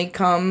apparently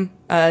come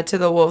to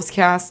the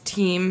Wolvescast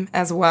team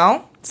as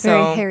well.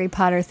 Very Harry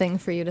Potter thing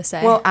for you to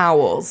say. Well,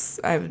 owls.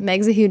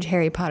 Meg's a huge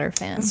Harry Potter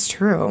fan. It's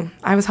true.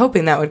 I was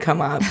hoping that would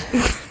come up.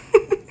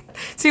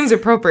 Seems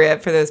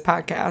appropriate for this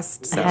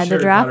podcast. So. I had to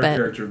Harry drop Potter it.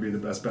 character would be the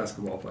best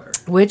basketball player.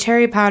 Which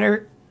Harry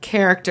Potter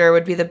character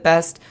would be the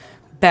best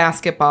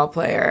basketball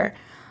player?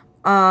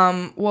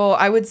 Well,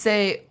 I would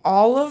say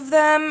all of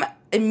them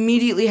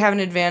immediately have an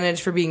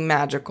advantage for being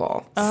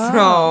magical.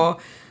 So,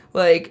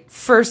 like,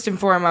 first and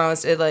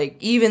foremost,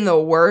 even the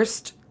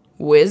worst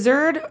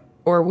wizard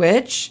or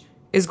witch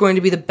is going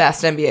to be the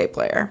best NBA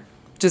player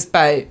just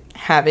by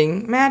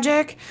having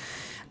magic.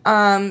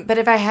 But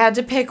if I had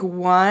to pick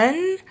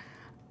one,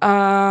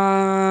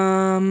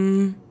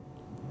 Hagrid.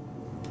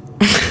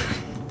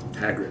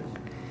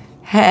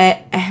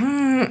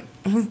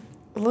 he's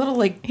a little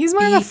He's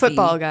more of a beefy.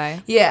 football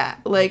guy. Yeah,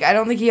 I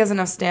don't think he has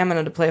enough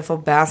stamina to play a full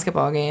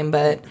basketball game,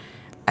 but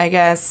I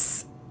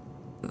guess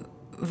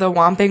the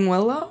Whomping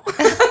Willow?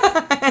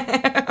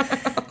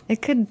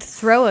 It could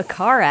throw a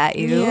car at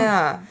you.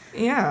 Yeah.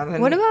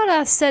 Then What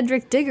about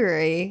Cedric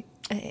Diggory?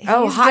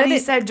 hottie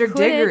Cedric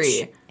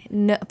Diggory.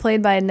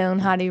 Played by a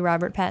known hottie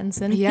Robert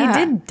Pattinson. Yeah.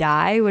 He did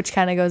die, which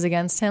kind of goes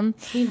against him.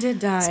 He did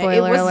die.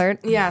 Spoiler alert.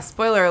 Yeah,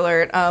 spoiler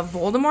alert.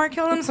 Voldemort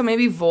killed him, so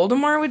maybe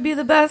Voldemort would be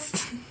the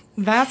best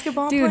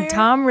basketball player? Dude,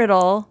 Tom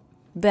Riddle,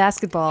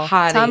 basketball.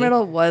 Hottie. Tom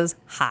Riddle was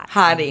hot.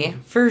 Hottie.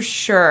 For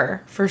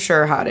sure,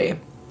 hottie.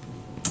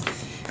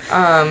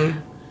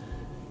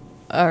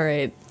 All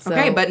right. So.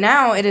 Okay, but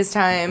now it is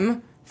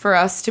time for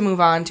us to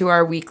move on to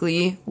our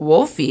weekly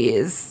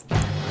Wolfies.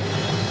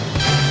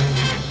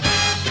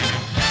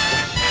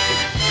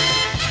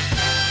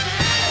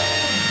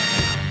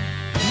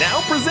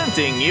 Now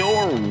presenting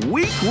your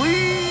weekly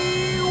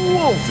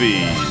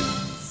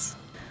Wolfies.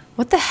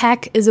 What the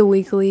heck is a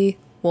weekly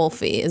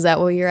Wolfie? Is that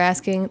what you're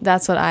asking?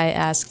 That's what I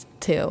asked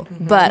too.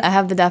 But I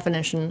have the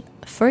definition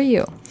for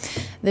you.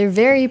 They're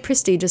very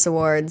prestigious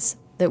awards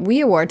that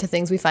we award to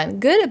things we find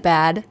good,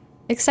 bad,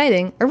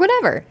 exciting, or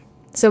whatever.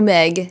 So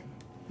Meg,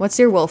 what's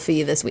your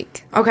Wolfie this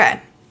week?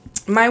 Okay,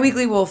 my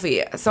weekly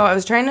Wolfie. So I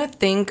was trying to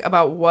think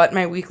about what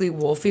my weekly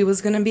Wolfie was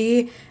going to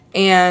be,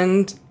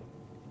 and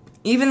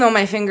even though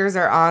my fingers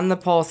are on the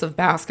pulse of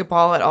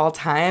basketball at all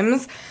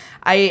times,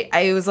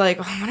 I was like,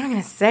 oh, what am I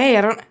going to say?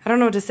 I don't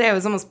know what to say. I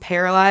was almost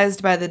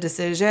paralyzed by the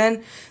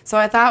decision. So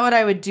I thought what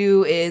I would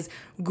do is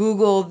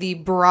Google the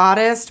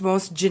broadest,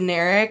 most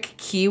generic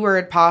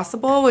keyword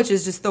possible, which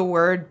is just the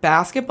word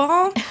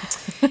basketball.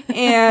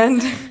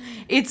 And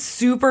it's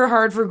super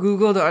hard for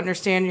Google to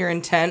understand your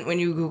intent when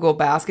you Google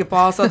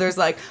basketball. So there's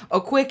like a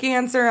quick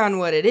answer on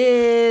what it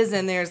is,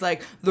 and there's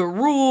like the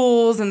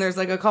rules, and there's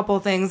like a couple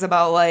things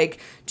about like,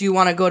 do you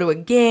want to go to a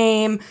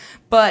game?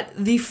 But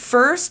the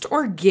first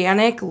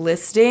organic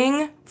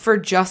listing for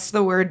just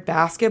the word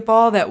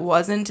basketball that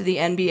wasn't the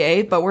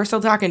NBA, but we're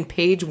still talking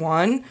page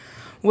 1,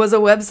 was a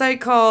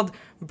website called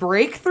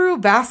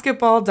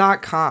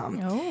breakthroughbasketball.com.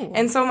 Oh.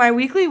 And so my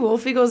weekly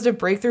Wolfie goes to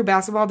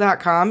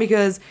breakthroughbasketball.com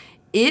because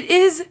it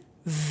is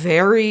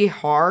very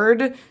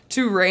hard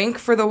to rank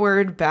for the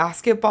word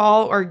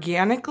basketball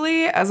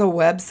organically as a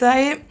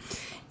website.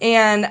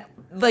 And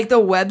like the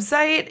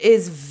website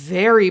is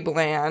very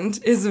bland,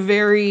 is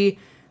very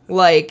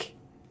like,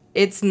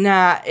 it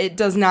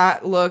does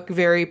not look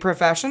very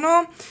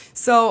professional.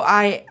 So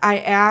I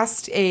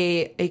asked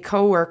a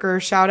coworker,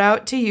 shout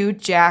out to you,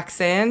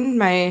 Jackson,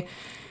 my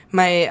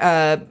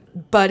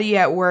buddy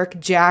at work,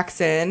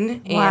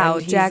 Jackson. Wow,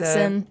 and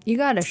Jackson, you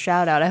got a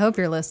shout out. I hope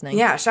you're listening.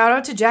 Yeah, shout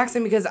out to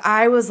Jackson because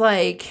I was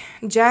like,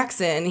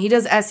 Jackson, he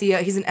does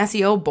SEO. He's an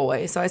SEO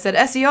boy. So I said,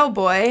 SEO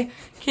boy,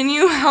 can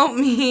you help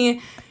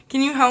me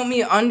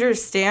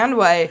understand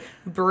why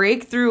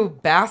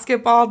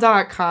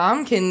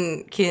breakthroughbasketball.com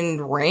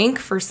can rank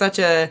for such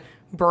a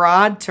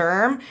broad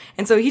term?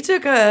 And so he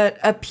took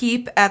a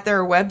peep at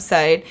their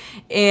website,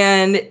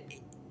 and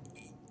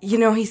you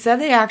know, he said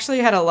they actually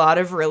had a lot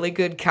of really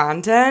good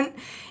content,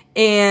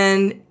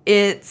 and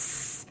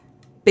it's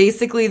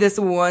basically this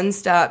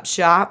one-stop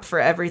shop for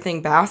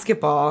everything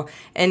basketball.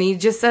 And he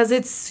just says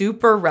it's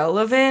super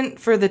relevant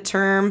for the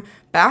term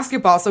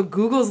basketball. So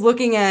Google's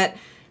looking at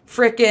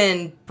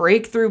frickin'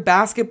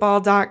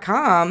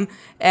 breakthroughbasketball.com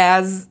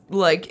as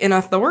like an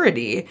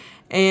authority.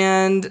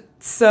 And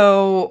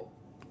so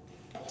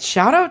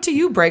shout out to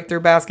you,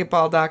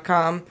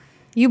 breakthroughbasketball.com.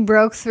 You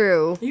broke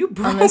through. You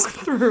broke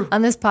through.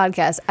 On this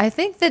podcast. I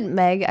think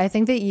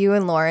that you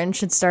and Lauren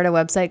should start a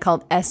website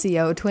called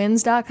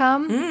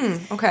SEOtwins.com.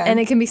 Okay. And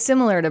it can be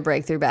similar to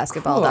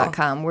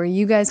breakthroughbasketball.com, where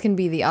you guys can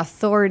be the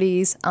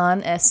authorities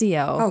on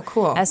SEO. Oh,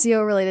 cool.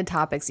 SEO related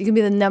topics. You can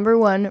be the number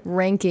 1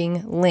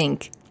 ranking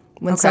link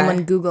when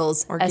someone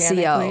Googles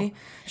SEO.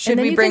 Should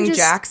we bring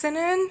Jackson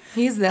in?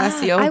 He's the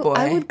SEO boy.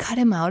 I would cut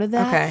him out of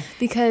that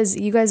because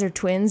you guys are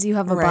twins. You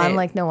have a bond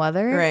like no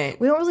other. Right.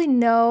 We don't really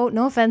know.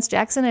 No offense,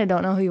 Jackson. I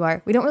don't know who you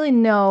are. We don't really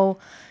know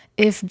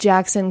if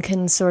Jackson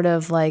can sort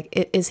of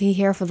like, is he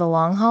here for the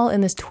long haul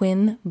in this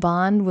twin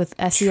bond with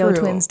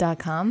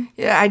SEOtwins.com?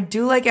 Yeah, I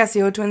do like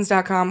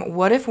SEOtwins.com.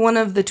 What if one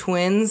of the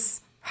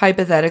twins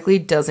hypothetically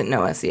doesn't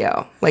know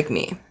SEO, like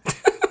me?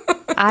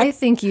 I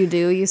think you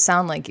do. You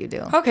sound like you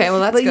do. Okay, well,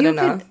 that's good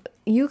enough.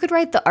 You could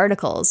write the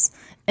articles,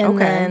 and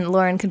then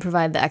Lauren can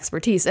provide the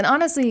expertise. And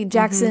honestly,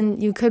 Jackson,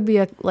 you could be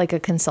a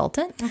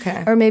consultant,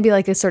 or maybe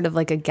like a sort of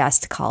like a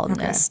guest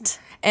columnist. Okay.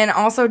 And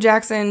also,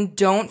 Jackson,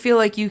 don't feel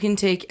like you can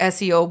take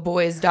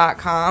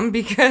SEOboys.com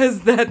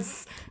because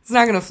it's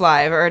not going to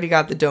fly. I've already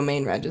got the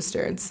domain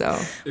registered, so.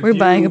 We're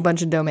buying a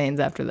bunch of domains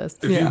after this.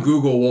 If you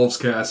Google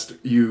Wolvescast,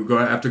 you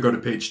have to go to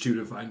page 2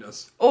 to find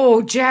us.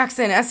 Oh,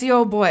 Jackson,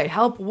 SEO boy,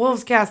 help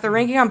Wolvescast. They're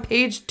ranking on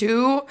page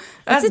 2.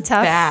 That's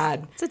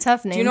bad. It's a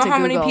tough name. Do you know how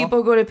many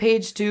people go to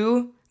page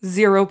 2?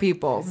 0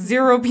 people.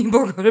 0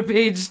 people go to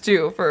page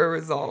 2 for a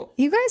result.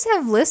 You guys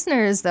have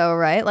listeners, though,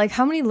 right? Like,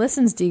 how many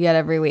listens do you get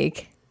every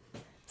week?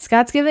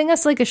 Scott's giving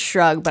us like a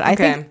shrug, but I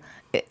think.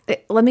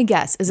 Let me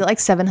guess. Is it like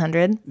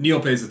 700?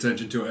 Neil pays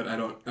attention to it. I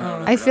don't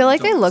I feel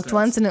like I looked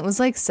once and it was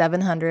like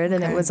 700,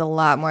 and it was a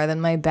lot more than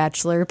my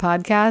Bachelor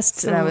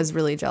podcast, and I was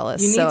really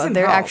jealous. So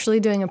they're actually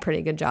doing a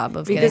pretty good job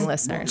of getting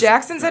listeners.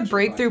 Jackson said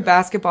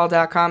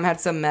breakthroughbasketball.com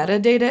had some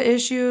metadata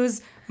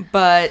issues,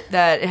 but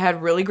that it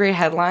had really great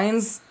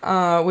headlines,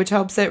 which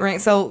helps it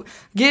rank. So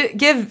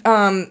give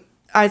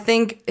I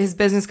think his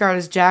business card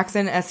is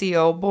Jackson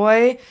SEO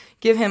Boy.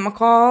 Give him a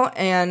call,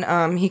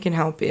 and he can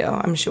help you,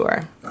 I'm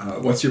sure.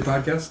 What's your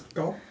podcast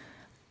called?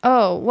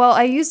 Oh, well,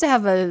 I used to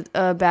have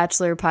a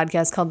Bachelor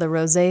podcast called The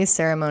Rosé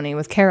Ceremony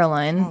with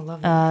Caroline,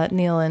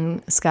 Neil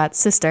and Scott's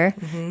sister,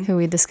 who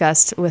we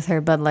discussed with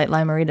her Bud Light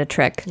Limerita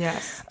trick.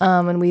 Yes.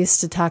 And we used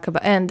to talk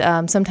about,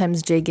 and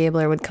sometimes Jay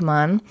Gabler would come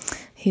on.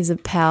 He's a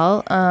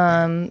pal.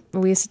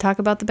 We used to talk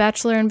about The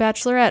Bachelor and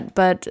Bachelorette,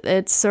 but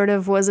it sort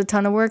of was a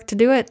ton of work to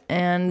do it,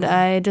 and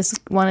I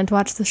just wanted to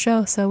watch the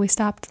show, so we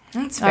stopped.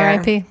 That's fair.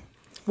 R.I.P.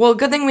 Well,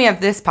 good thing we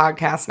have this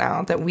podcast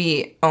now that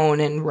we own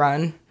and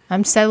run.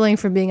 I'm settling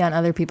for being on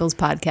other people's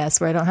podcasts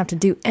where I don't have to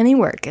do any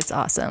work. It's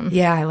awesome.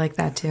 Yeah, I like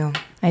that too.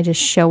 I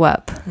just show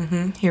up.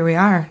 Here we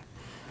are.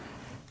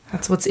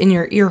 That's what's in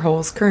your ear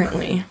holes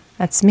currently.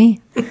 That's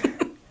me.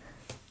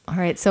 All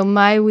right, so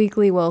my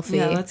weekly Wolfie.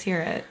 Yeah, let's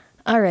hear it.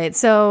 All right,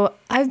 so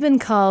I've been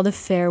called a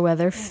fair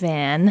weather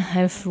fan.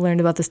 I've learned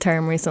about this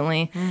term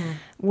recently,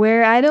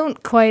 Where I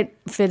don't quite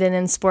fit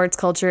in sports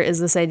culture is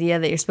this idea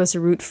that you're supposed to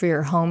root for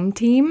your home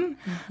team.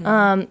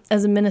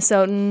 As a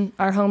Minnesotan,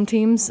 our home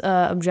teams,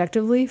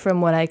 objectively, from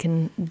what I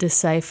can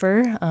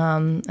decipher,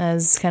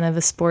 as kind of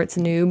a sports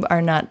noob,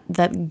 are not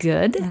that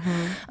good.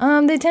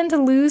 They tend to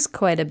lose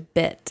quite a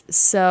bit.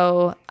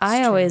 So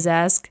I always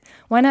ask,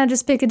 why not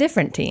just pick a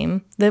different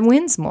team that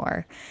wins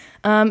more?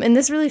 And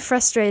this really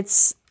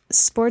frustrates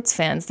sports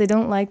fans. They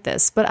don't like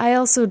this, but I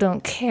also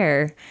don't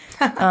care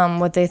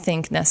what they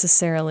think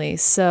necessarily.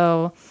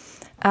 So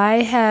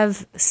I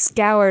have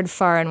scoured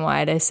far and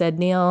wide. I said,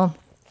 Neil,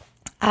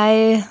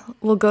 I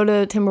will go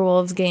to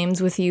Timberwolves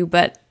games with you,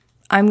 but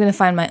I'm going to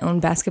find my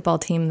own basketball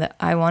team that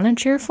I want to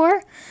cheer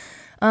for,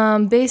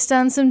 based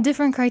on some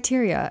different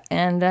criteria.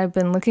 And I've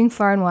been looking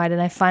far and wide,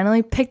 and I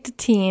finally picked a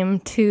team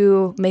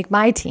to make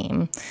my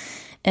team.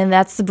 And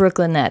that's the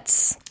Brooklyn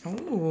Nets.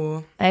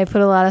 Ooh. I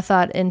put a lot of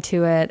thought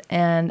into it,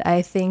 and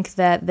I think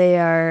that they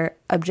are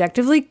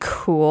objectively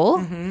cool.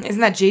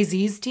 Isn't that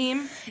Jay-Z's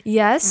team?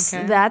 Yes,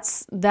 Okay.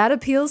 that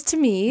appeals to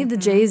me, the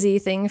Jay-Z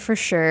thing for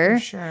sure.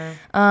 Sure.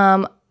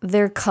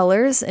 Their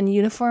colors and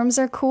uniforms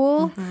are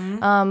cool.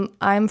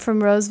 I'm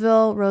from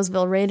Roseville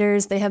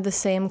Raiders. They have the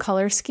same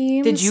color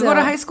scheme. Did you go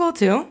to high school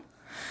too?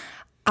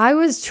 I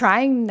was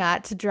trying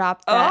not to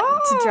drop that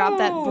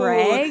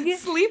brag.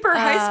 Sleeper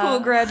high school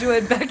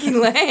graduate Becky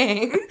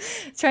Lang.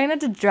 Trying not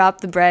to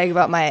drop the brag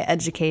about my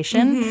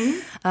education.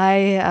 I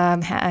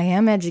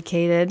am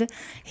educated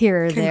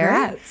here or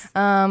Congrats.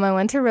 there. I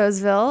went to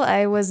Roseville.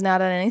 I was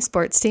not on any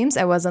sports teams.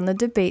 I was on the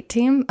debate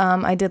team.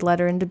 I did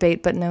letter and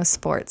debate, but no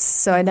sports.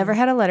 So I never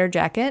had a letter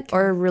jacket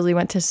or really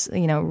went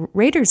to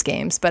Raiders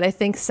games. But I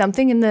think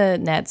something in the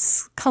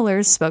Nets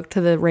colors spoke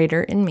to the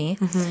Raider in me,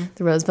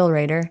 the Roseville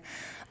Raider.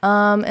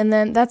 And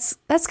then that's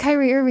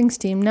Kyrie Irving's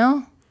team,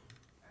 no?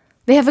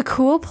 They have a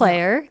cool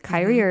player,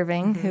 Kyrie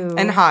Irving, who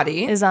And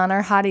Hottie. is on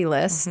our hottie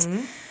list.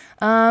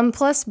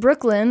 Plus,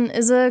 Brooklyn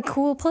is a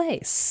cool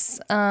place.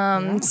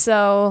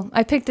 So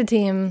I picked a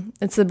team.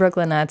 It's the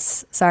Brooklyn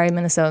Nets. Sorry,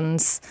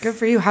 Minnesotans. Good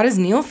for you. How does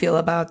Neil feel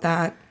about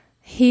that?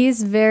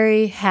 He's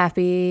very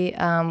happy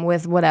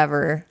with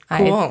whatever I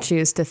Cool.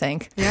 choose to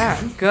think.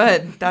 Yeah,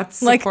 good.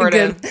 That's Like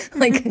supportive.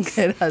 like a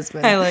good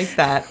husband. I like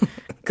that.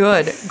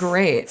 Good.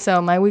 Great.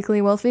 So my weekly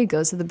Wolfie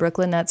goes to the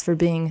Brooklyn Nets for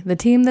being the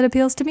team that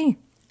appeals to me.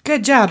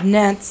 Good job,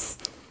 Nets.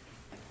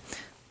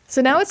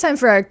 So now it's time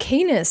for our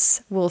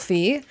Canis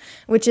Wolfie,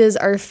 which is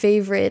our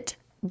favorite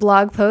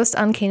blog post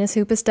on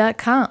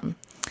canishoopus.com.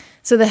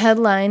 So the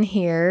headline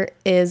here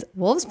is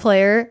Wolves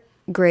player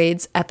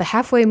grades at the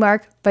halfway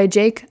mark by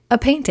Jake a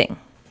painting.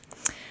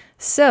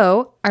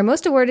 So our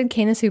most awarded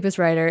Canis Hoopus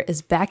writer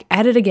is back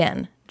at it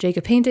again. Jake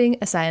a painting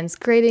assigns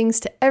gradings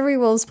to every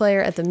Wolves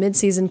player at the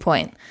midseason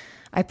point.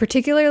 I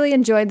particularly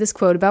enjoyed this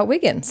quote about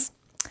Wiggins.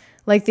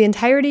 Like the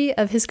entirety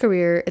of his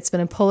career, it's been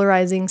a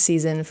polarizing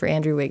season for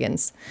Andrew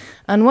Wiggins.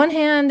 On one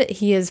hand,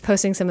 he is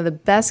posting some of the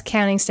best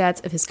counting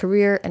stats of his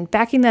career and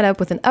backing that up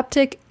with an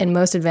uptick in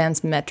most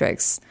advanced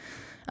metrics.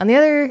 On the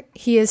other,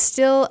 he is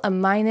still a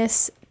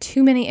minus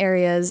too many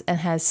areas and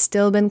has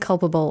still been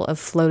culpable of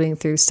floating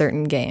through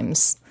certain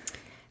games.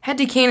 Head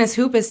to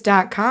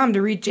canishoopus.com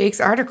to read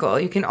Jake's article.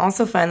 You can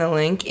also find the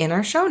link in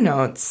our show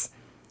notes.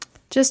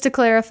 Just to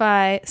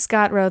clarify,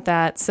 Scott wrote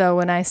that, so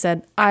when I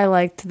said I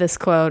liked this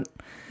quote,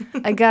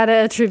 I gotta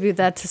attribute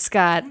that to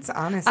Scott. It's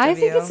honest I of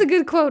think you. it's a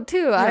good quote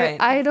too. Right.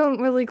 I don't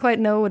really quite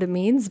know what it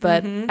means,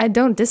 but I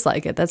don't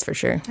dislike it, that's for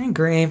sure. I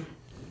agree.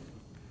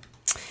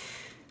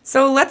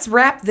 So let's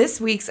wrap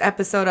this week's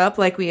episode up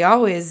like we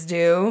always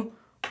do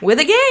with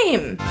a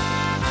game.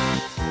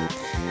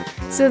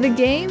 So the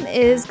game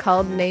is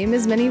called Name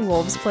As Many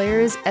Wolves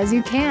Players As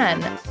You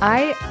Can.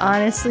 I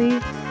honestly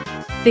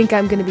think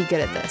I'm going to be good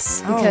at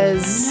this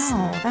because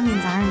no, that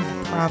means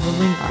I'm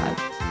probably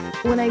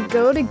not. when I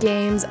go to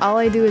games, all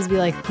I do is be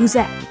like, who's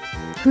that?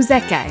 Who's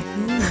that guy?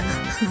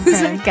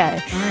 Who's that guy?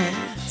 All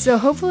right. So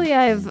hopefully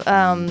I've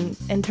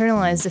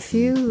internalized a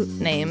few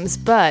names,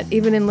 but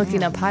even in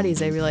looking up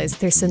hotties, I realized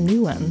there's some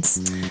new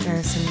ones. There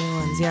are some new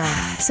ones, yeah.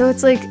 So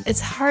it's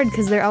hard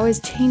because they're always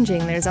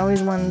changing. There's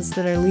always ones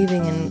that are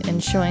leaving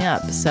and showing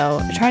up. So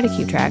I try to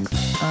keep track.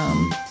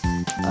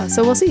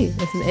 So we'll see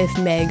if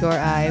Meg or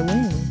I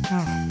win.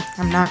 Oh,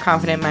 I'm not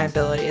confident in my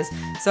abilities.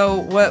 So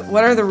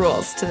what are the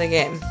rules to the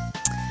game?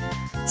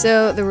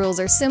 So the rules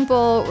are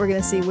simple. We're going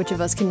to see which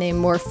of us can name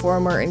more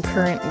former and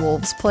current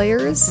Wolves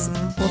players.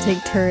 We'll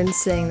take turns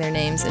saying their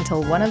names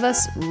until one of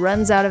us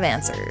runs out of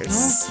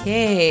answers.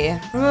 Okay.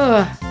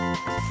 Ugh. Do you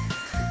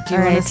want to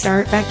right.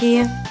 start, Becky?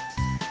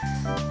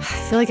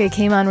 I feel like I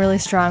came on really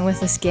strong with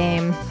this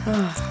game.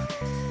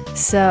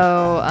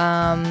 So,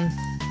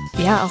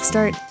 yeah, I'll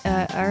start.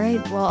 All right.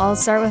 Well, I'll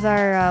start with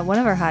our one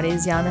of our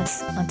hotties,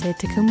 Giannis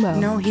Antetokounmpo.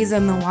 No, he's a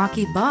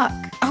Milwaukee Buck.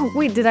 Oh,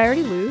 wait, did I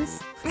already lose?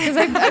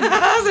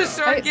 That was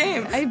a short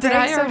game. I Did break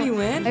I so- already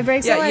win? I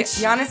break so much.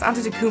 Giannis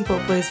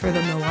Antetokounmpo plays for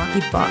the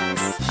Milwaukee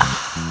Bucks.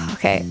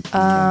 Okay.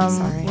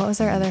 sorry. What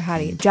was our other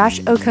hottie? Josh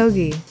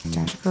Okogie.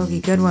 Josh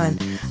Okogie, good one.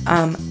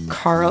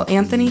 Karl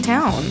Anthony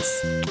Towns.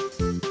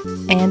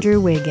 Andrew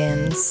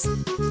Wiggins.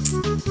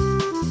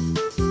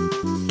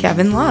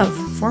 Kevin Love,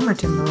 former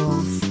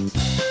Timberwolf.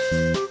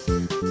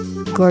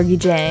 Gorgie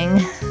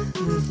Jang.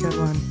 Good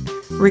one.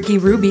 Ricky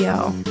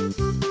Rubio.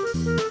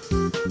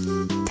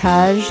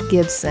 Taj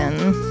Gibson.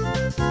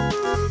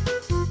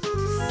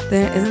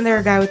 Isn't there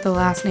a guy with the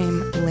last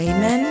name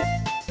Layman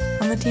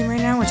on the team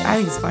right now? Which I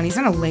think is funny. He's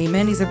not a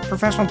layman. He's a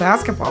professional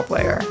basketball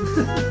player.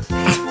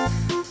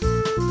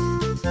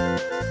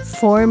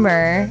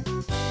 Former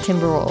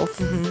Timberwolf.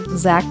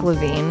 Zach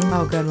LaVine.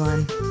 Oh, good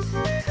one.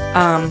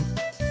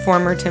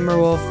 Former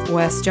Timberwolf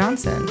Wes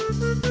Johnson.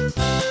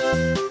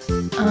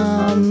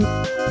 Oh,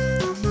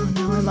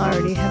 no, I'm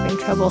already having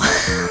trouble.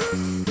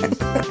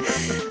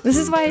 This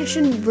is why I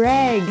shouldn't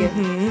brag.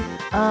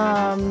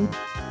 Alan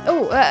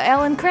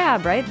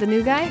Crabb, right? The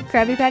new guy?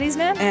 Krabby Patty's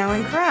man?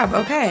 Alan Crabb,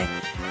 okay.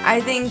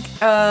 I think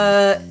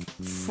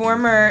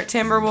former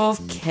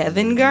Timberwolf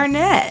Kevin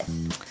Garnett.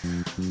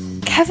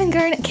 Kevin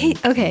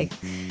Garnett. Okay.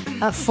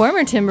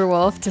 Former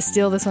Timberwolf, to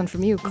steal this one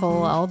from you,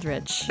 Cole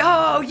Aldrich.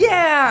 Oh,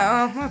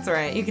 yeah. Oh, that's all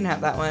right. You can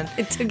have that one.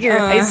 It took your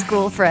high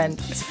school friend.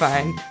 It's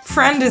fine.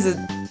 Friend is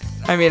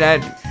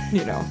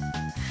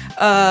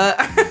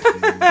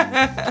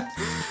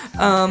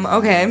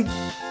okay.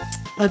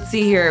 Let's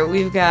see here.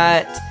 We've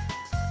got...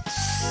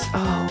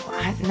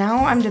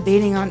 now I'm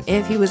debating on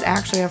if he was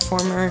actually a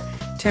former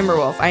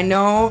Timberwolf. I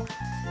know...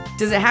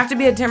 Does it have to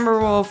be a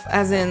Timberwolf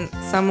as in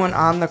someone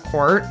on the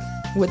court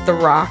with the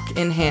rock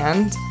in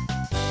hand?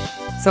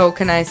 So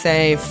can I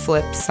say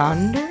Flip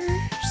Saunders?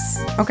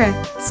 Okay,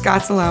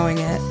 Scott's allowing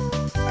it.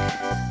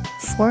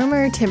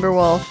 Former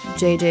Timberwolf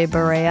J.J.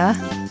 Barea.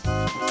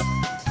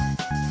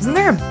 Isn't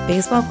there a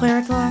baseball player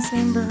with the last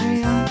name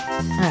Barea?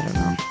 I don't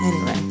know.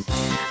 Anyway.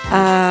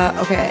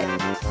 Okay.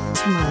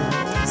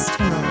 Timberwolves.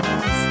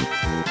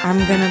 I'm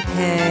gonna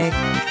pick...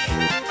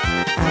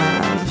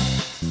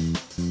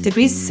 did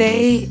we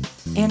say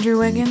Andrew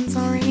Wiggins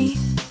already?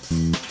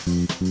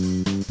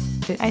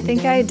 I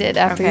think I did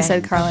after you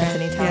said Karl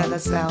Anthony Towns. Yeah,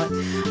 that's valid.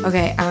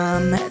 Okay,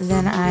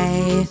 then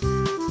I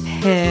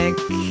pick...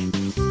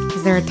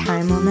 Is there a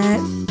time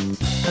limit?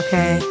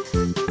 Okay.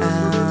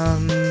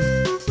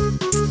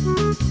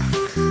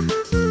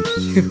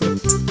 Shoot.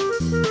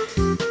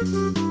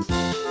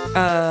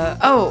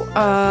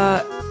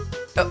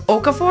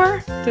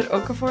 Okafor? Did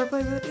Okafor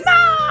play with it? No!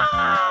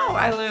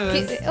 I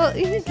lose.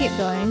 You can keep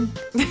going.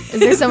 Is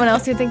there someone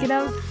else you're thinking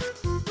of?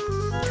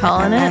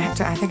 Calling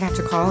it? I think I have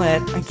to call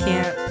it. I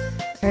can't.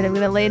 All right, I'm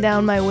going to lay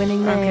down my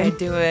winning name. Okay,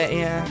 do it,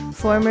 yeah.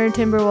 Former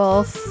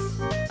Timberwolf,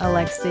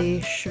 Alexei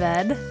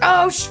Shved.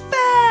 Oh, Shved!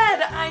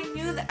 I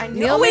knew that.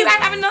 Oh, wait, I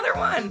have another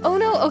one. Oh,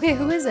 no. Okay,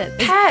 who is it?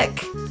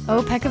 Peck.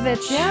 Oh,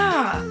 Pekovic.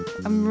 Yeah.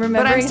 I'm remembering.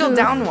 But I'm still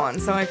down one,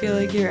 so I feel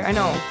like I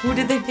know. Who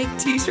did they make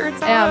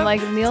t-shirts out Yeah, of?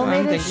 like Neil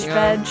made a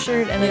Shved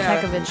shirt and a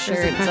Pekovic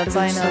shirt. So that's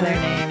why I know their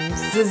names.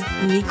 This is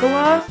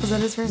Nikola? Was that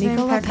his first name?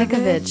 Nikola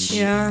Pekovic.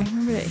 Yeah. I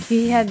remember it.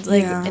 He had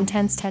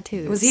intense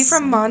tattoos. Was he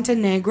from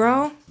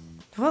Montenegro?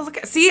 Well,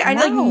 look. See, I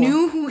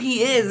knew who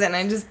he is, and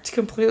I just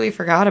completely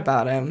forgot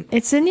about him.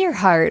 It's in your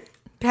heart.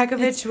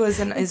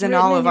 Pekovic is in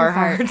all of our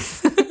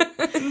hearts.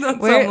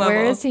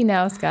 Where is he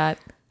now, Scott?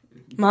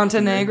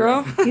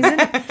 Montenegro.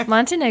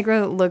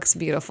 Montenegro looks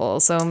beautiful,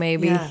 so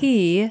maybe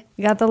he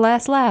got the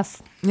last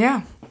laugh.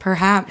 Yeah,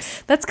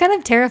 perhaps. That's kind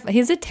of terrifying.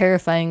 He's a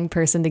terrifying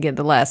person to get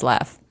the last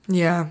laugh.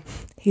 Yeah.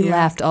 He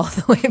laughed all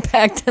the way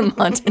back to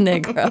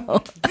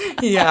Montenegro.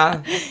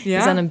 Yeah.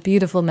 He's on a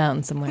beautiful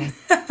mountain somewhere.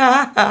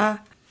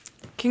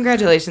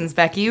 Congratulations,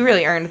 Becky. You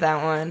really earned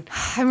that one.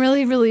 I'm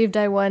really relieved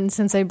I won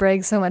since I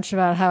bragged so much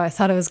about how I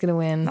thought I was going to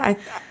win. I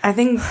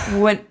think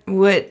what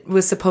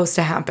was supposed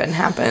to happen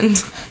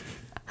happened.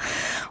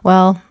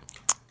 Well,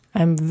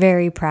 I'm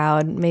very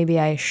proud. Maybe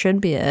I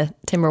should be a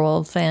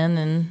Timberwolves fan,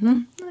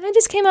 and I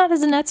just came out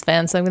as a Nets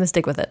fan, so I'm going to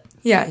stick with it.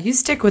 Yeah, you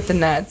stick with the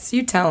Nets.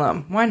 You tell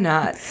them. Why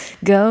not?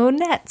 Go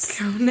Nets.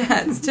 Go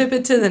Nets. Tip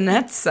it to the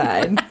Nets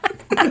side.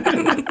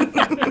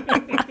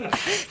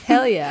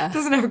 Hell yeah.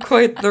 Doesn't have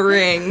quite the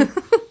ring.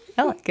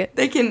 I like it.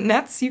 They can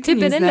Nets. You tip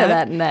can it into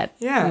that net.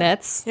 Yeah.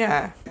 Nets.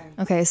 Yeah.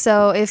 Okay,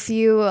 so if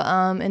you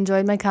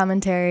enjoyed my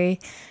commentary,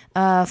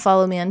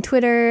 follow me on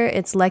Twitter.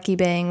 It's Lecky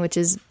Bang, which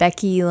is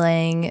Becky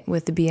Lang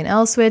with the B and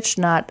L switch,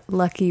 not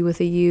Lucky with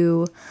a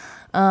U.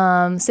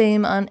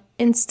 Same on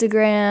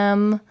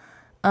Instagram.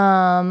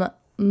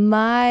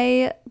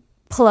 My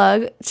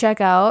plug,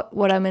 check out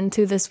what I'm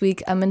into this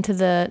week. I'm into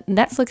the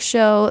Netflix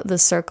show The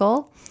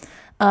Circle.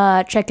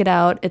 Check it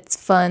out. It's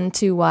fun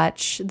to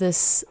watch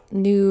this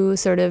new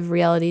sort of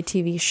reality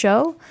TV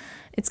show.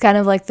 It's kind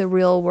of like the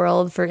Real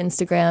World for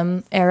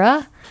Instagram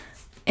era.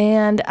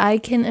 And I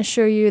can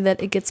assure you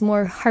that it gets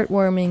more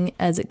heartwarming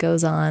as it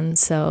goes on.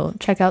 So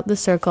check out The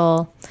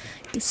Circle.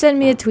 Send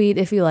me a tweet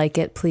if you like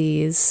it,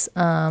 please.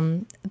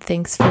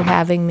 Thanks for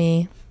having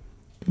me,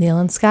 Neil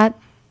and Scott.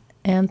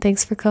 And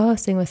thanks for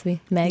co-hosting with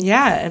me, Meg.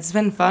 Yeah, it's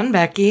been fun,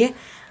 Becky.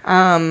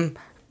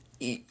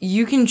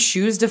 you can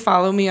choose to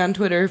follow me on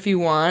Twitter if you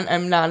want.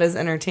 I'm not as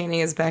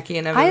entertaining as Becky,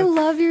 and I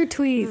love your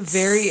tweets.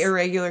 Very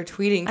irregular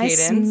tweeting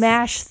cadence.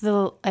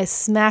 I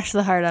smash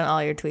the heart on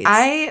all your tweets.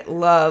 I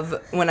love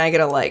when I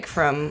get a like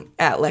from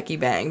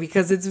 @LeckyBang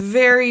because it's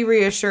very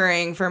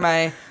reassuring for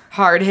my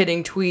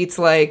hard-hitting tweets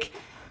like,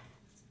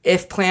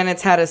 if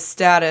planets had a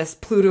status,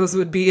 Pluto's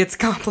would be its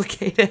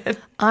complicated.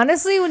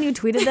 Honestly, when you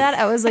tweeted that,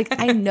 I was like,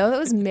 I know that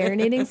was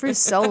marinating for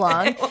so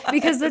long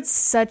because that's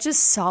such a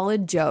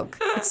solid joke.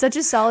 It's such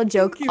a solid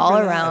joke all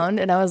around.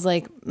 And I was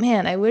like,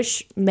 man, I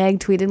wish Meg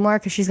tweeted more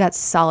because she's got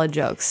solid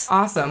jokes.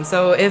 Awesome.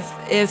 So if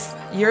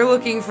you're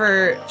looking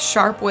for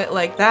sharp wit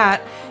like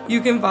that,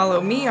 you can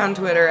follow me on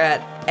Twitter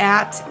at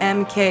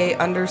 @MK_Olstad.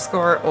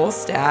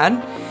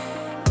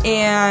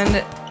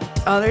 And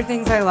other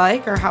things I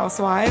like are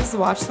Housewives.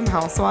 Watch some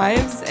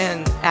Housewives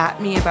and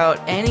at me about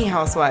any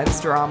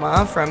Housewives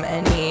drama from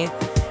any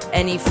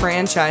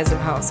franchise of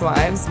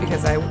Housewives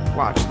because I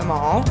watch them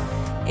all.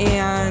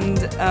 And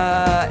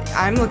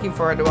I'm looking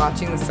forward to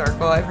watching The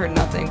Circle. I've heard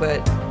nothing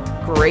but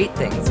great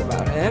things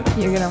about it.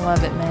 You're gonna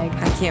love it, Meg.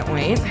 I can't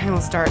wait. I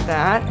will start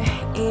that.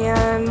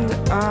 And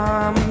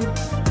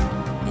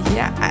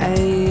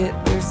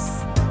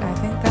I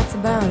think that's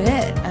about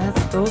it.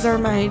 Those are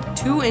my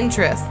 2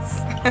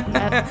 interests. You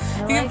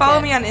can follow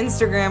me on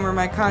Instagram where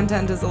my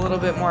content is a little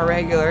bit more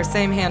regular.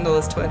 Same handle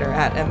as Twitter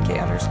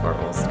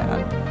 @MK_Olstad.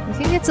 You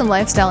can get some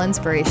lifestyle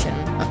inspiration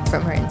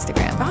from her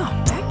Instagram. Oh,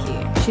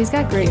 Becky. She's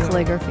got great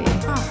calligraphy.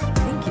 Oh,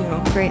 thank you.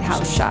 Great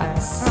house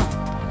shots. Oh,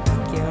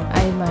 thank you.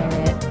 I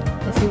admire it.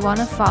 If you want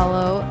to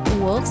follow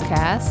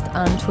Wolvescast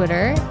on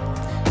Twitter,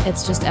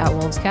 it's just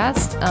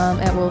 @Wolvescast,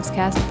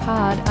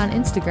 @WolvescastPod on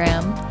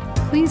Instagram.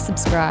 Please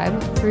subscribe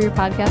through your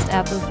podcast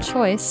app of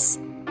choice.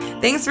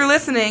 Thanks for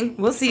listening.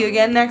 We'll see you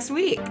again next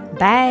week.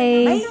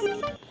 Bye.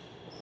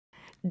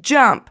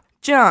 Jump,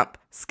 jump,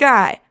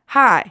 sky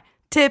high,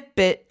 tip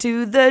it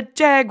to the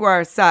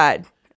Jaguar side.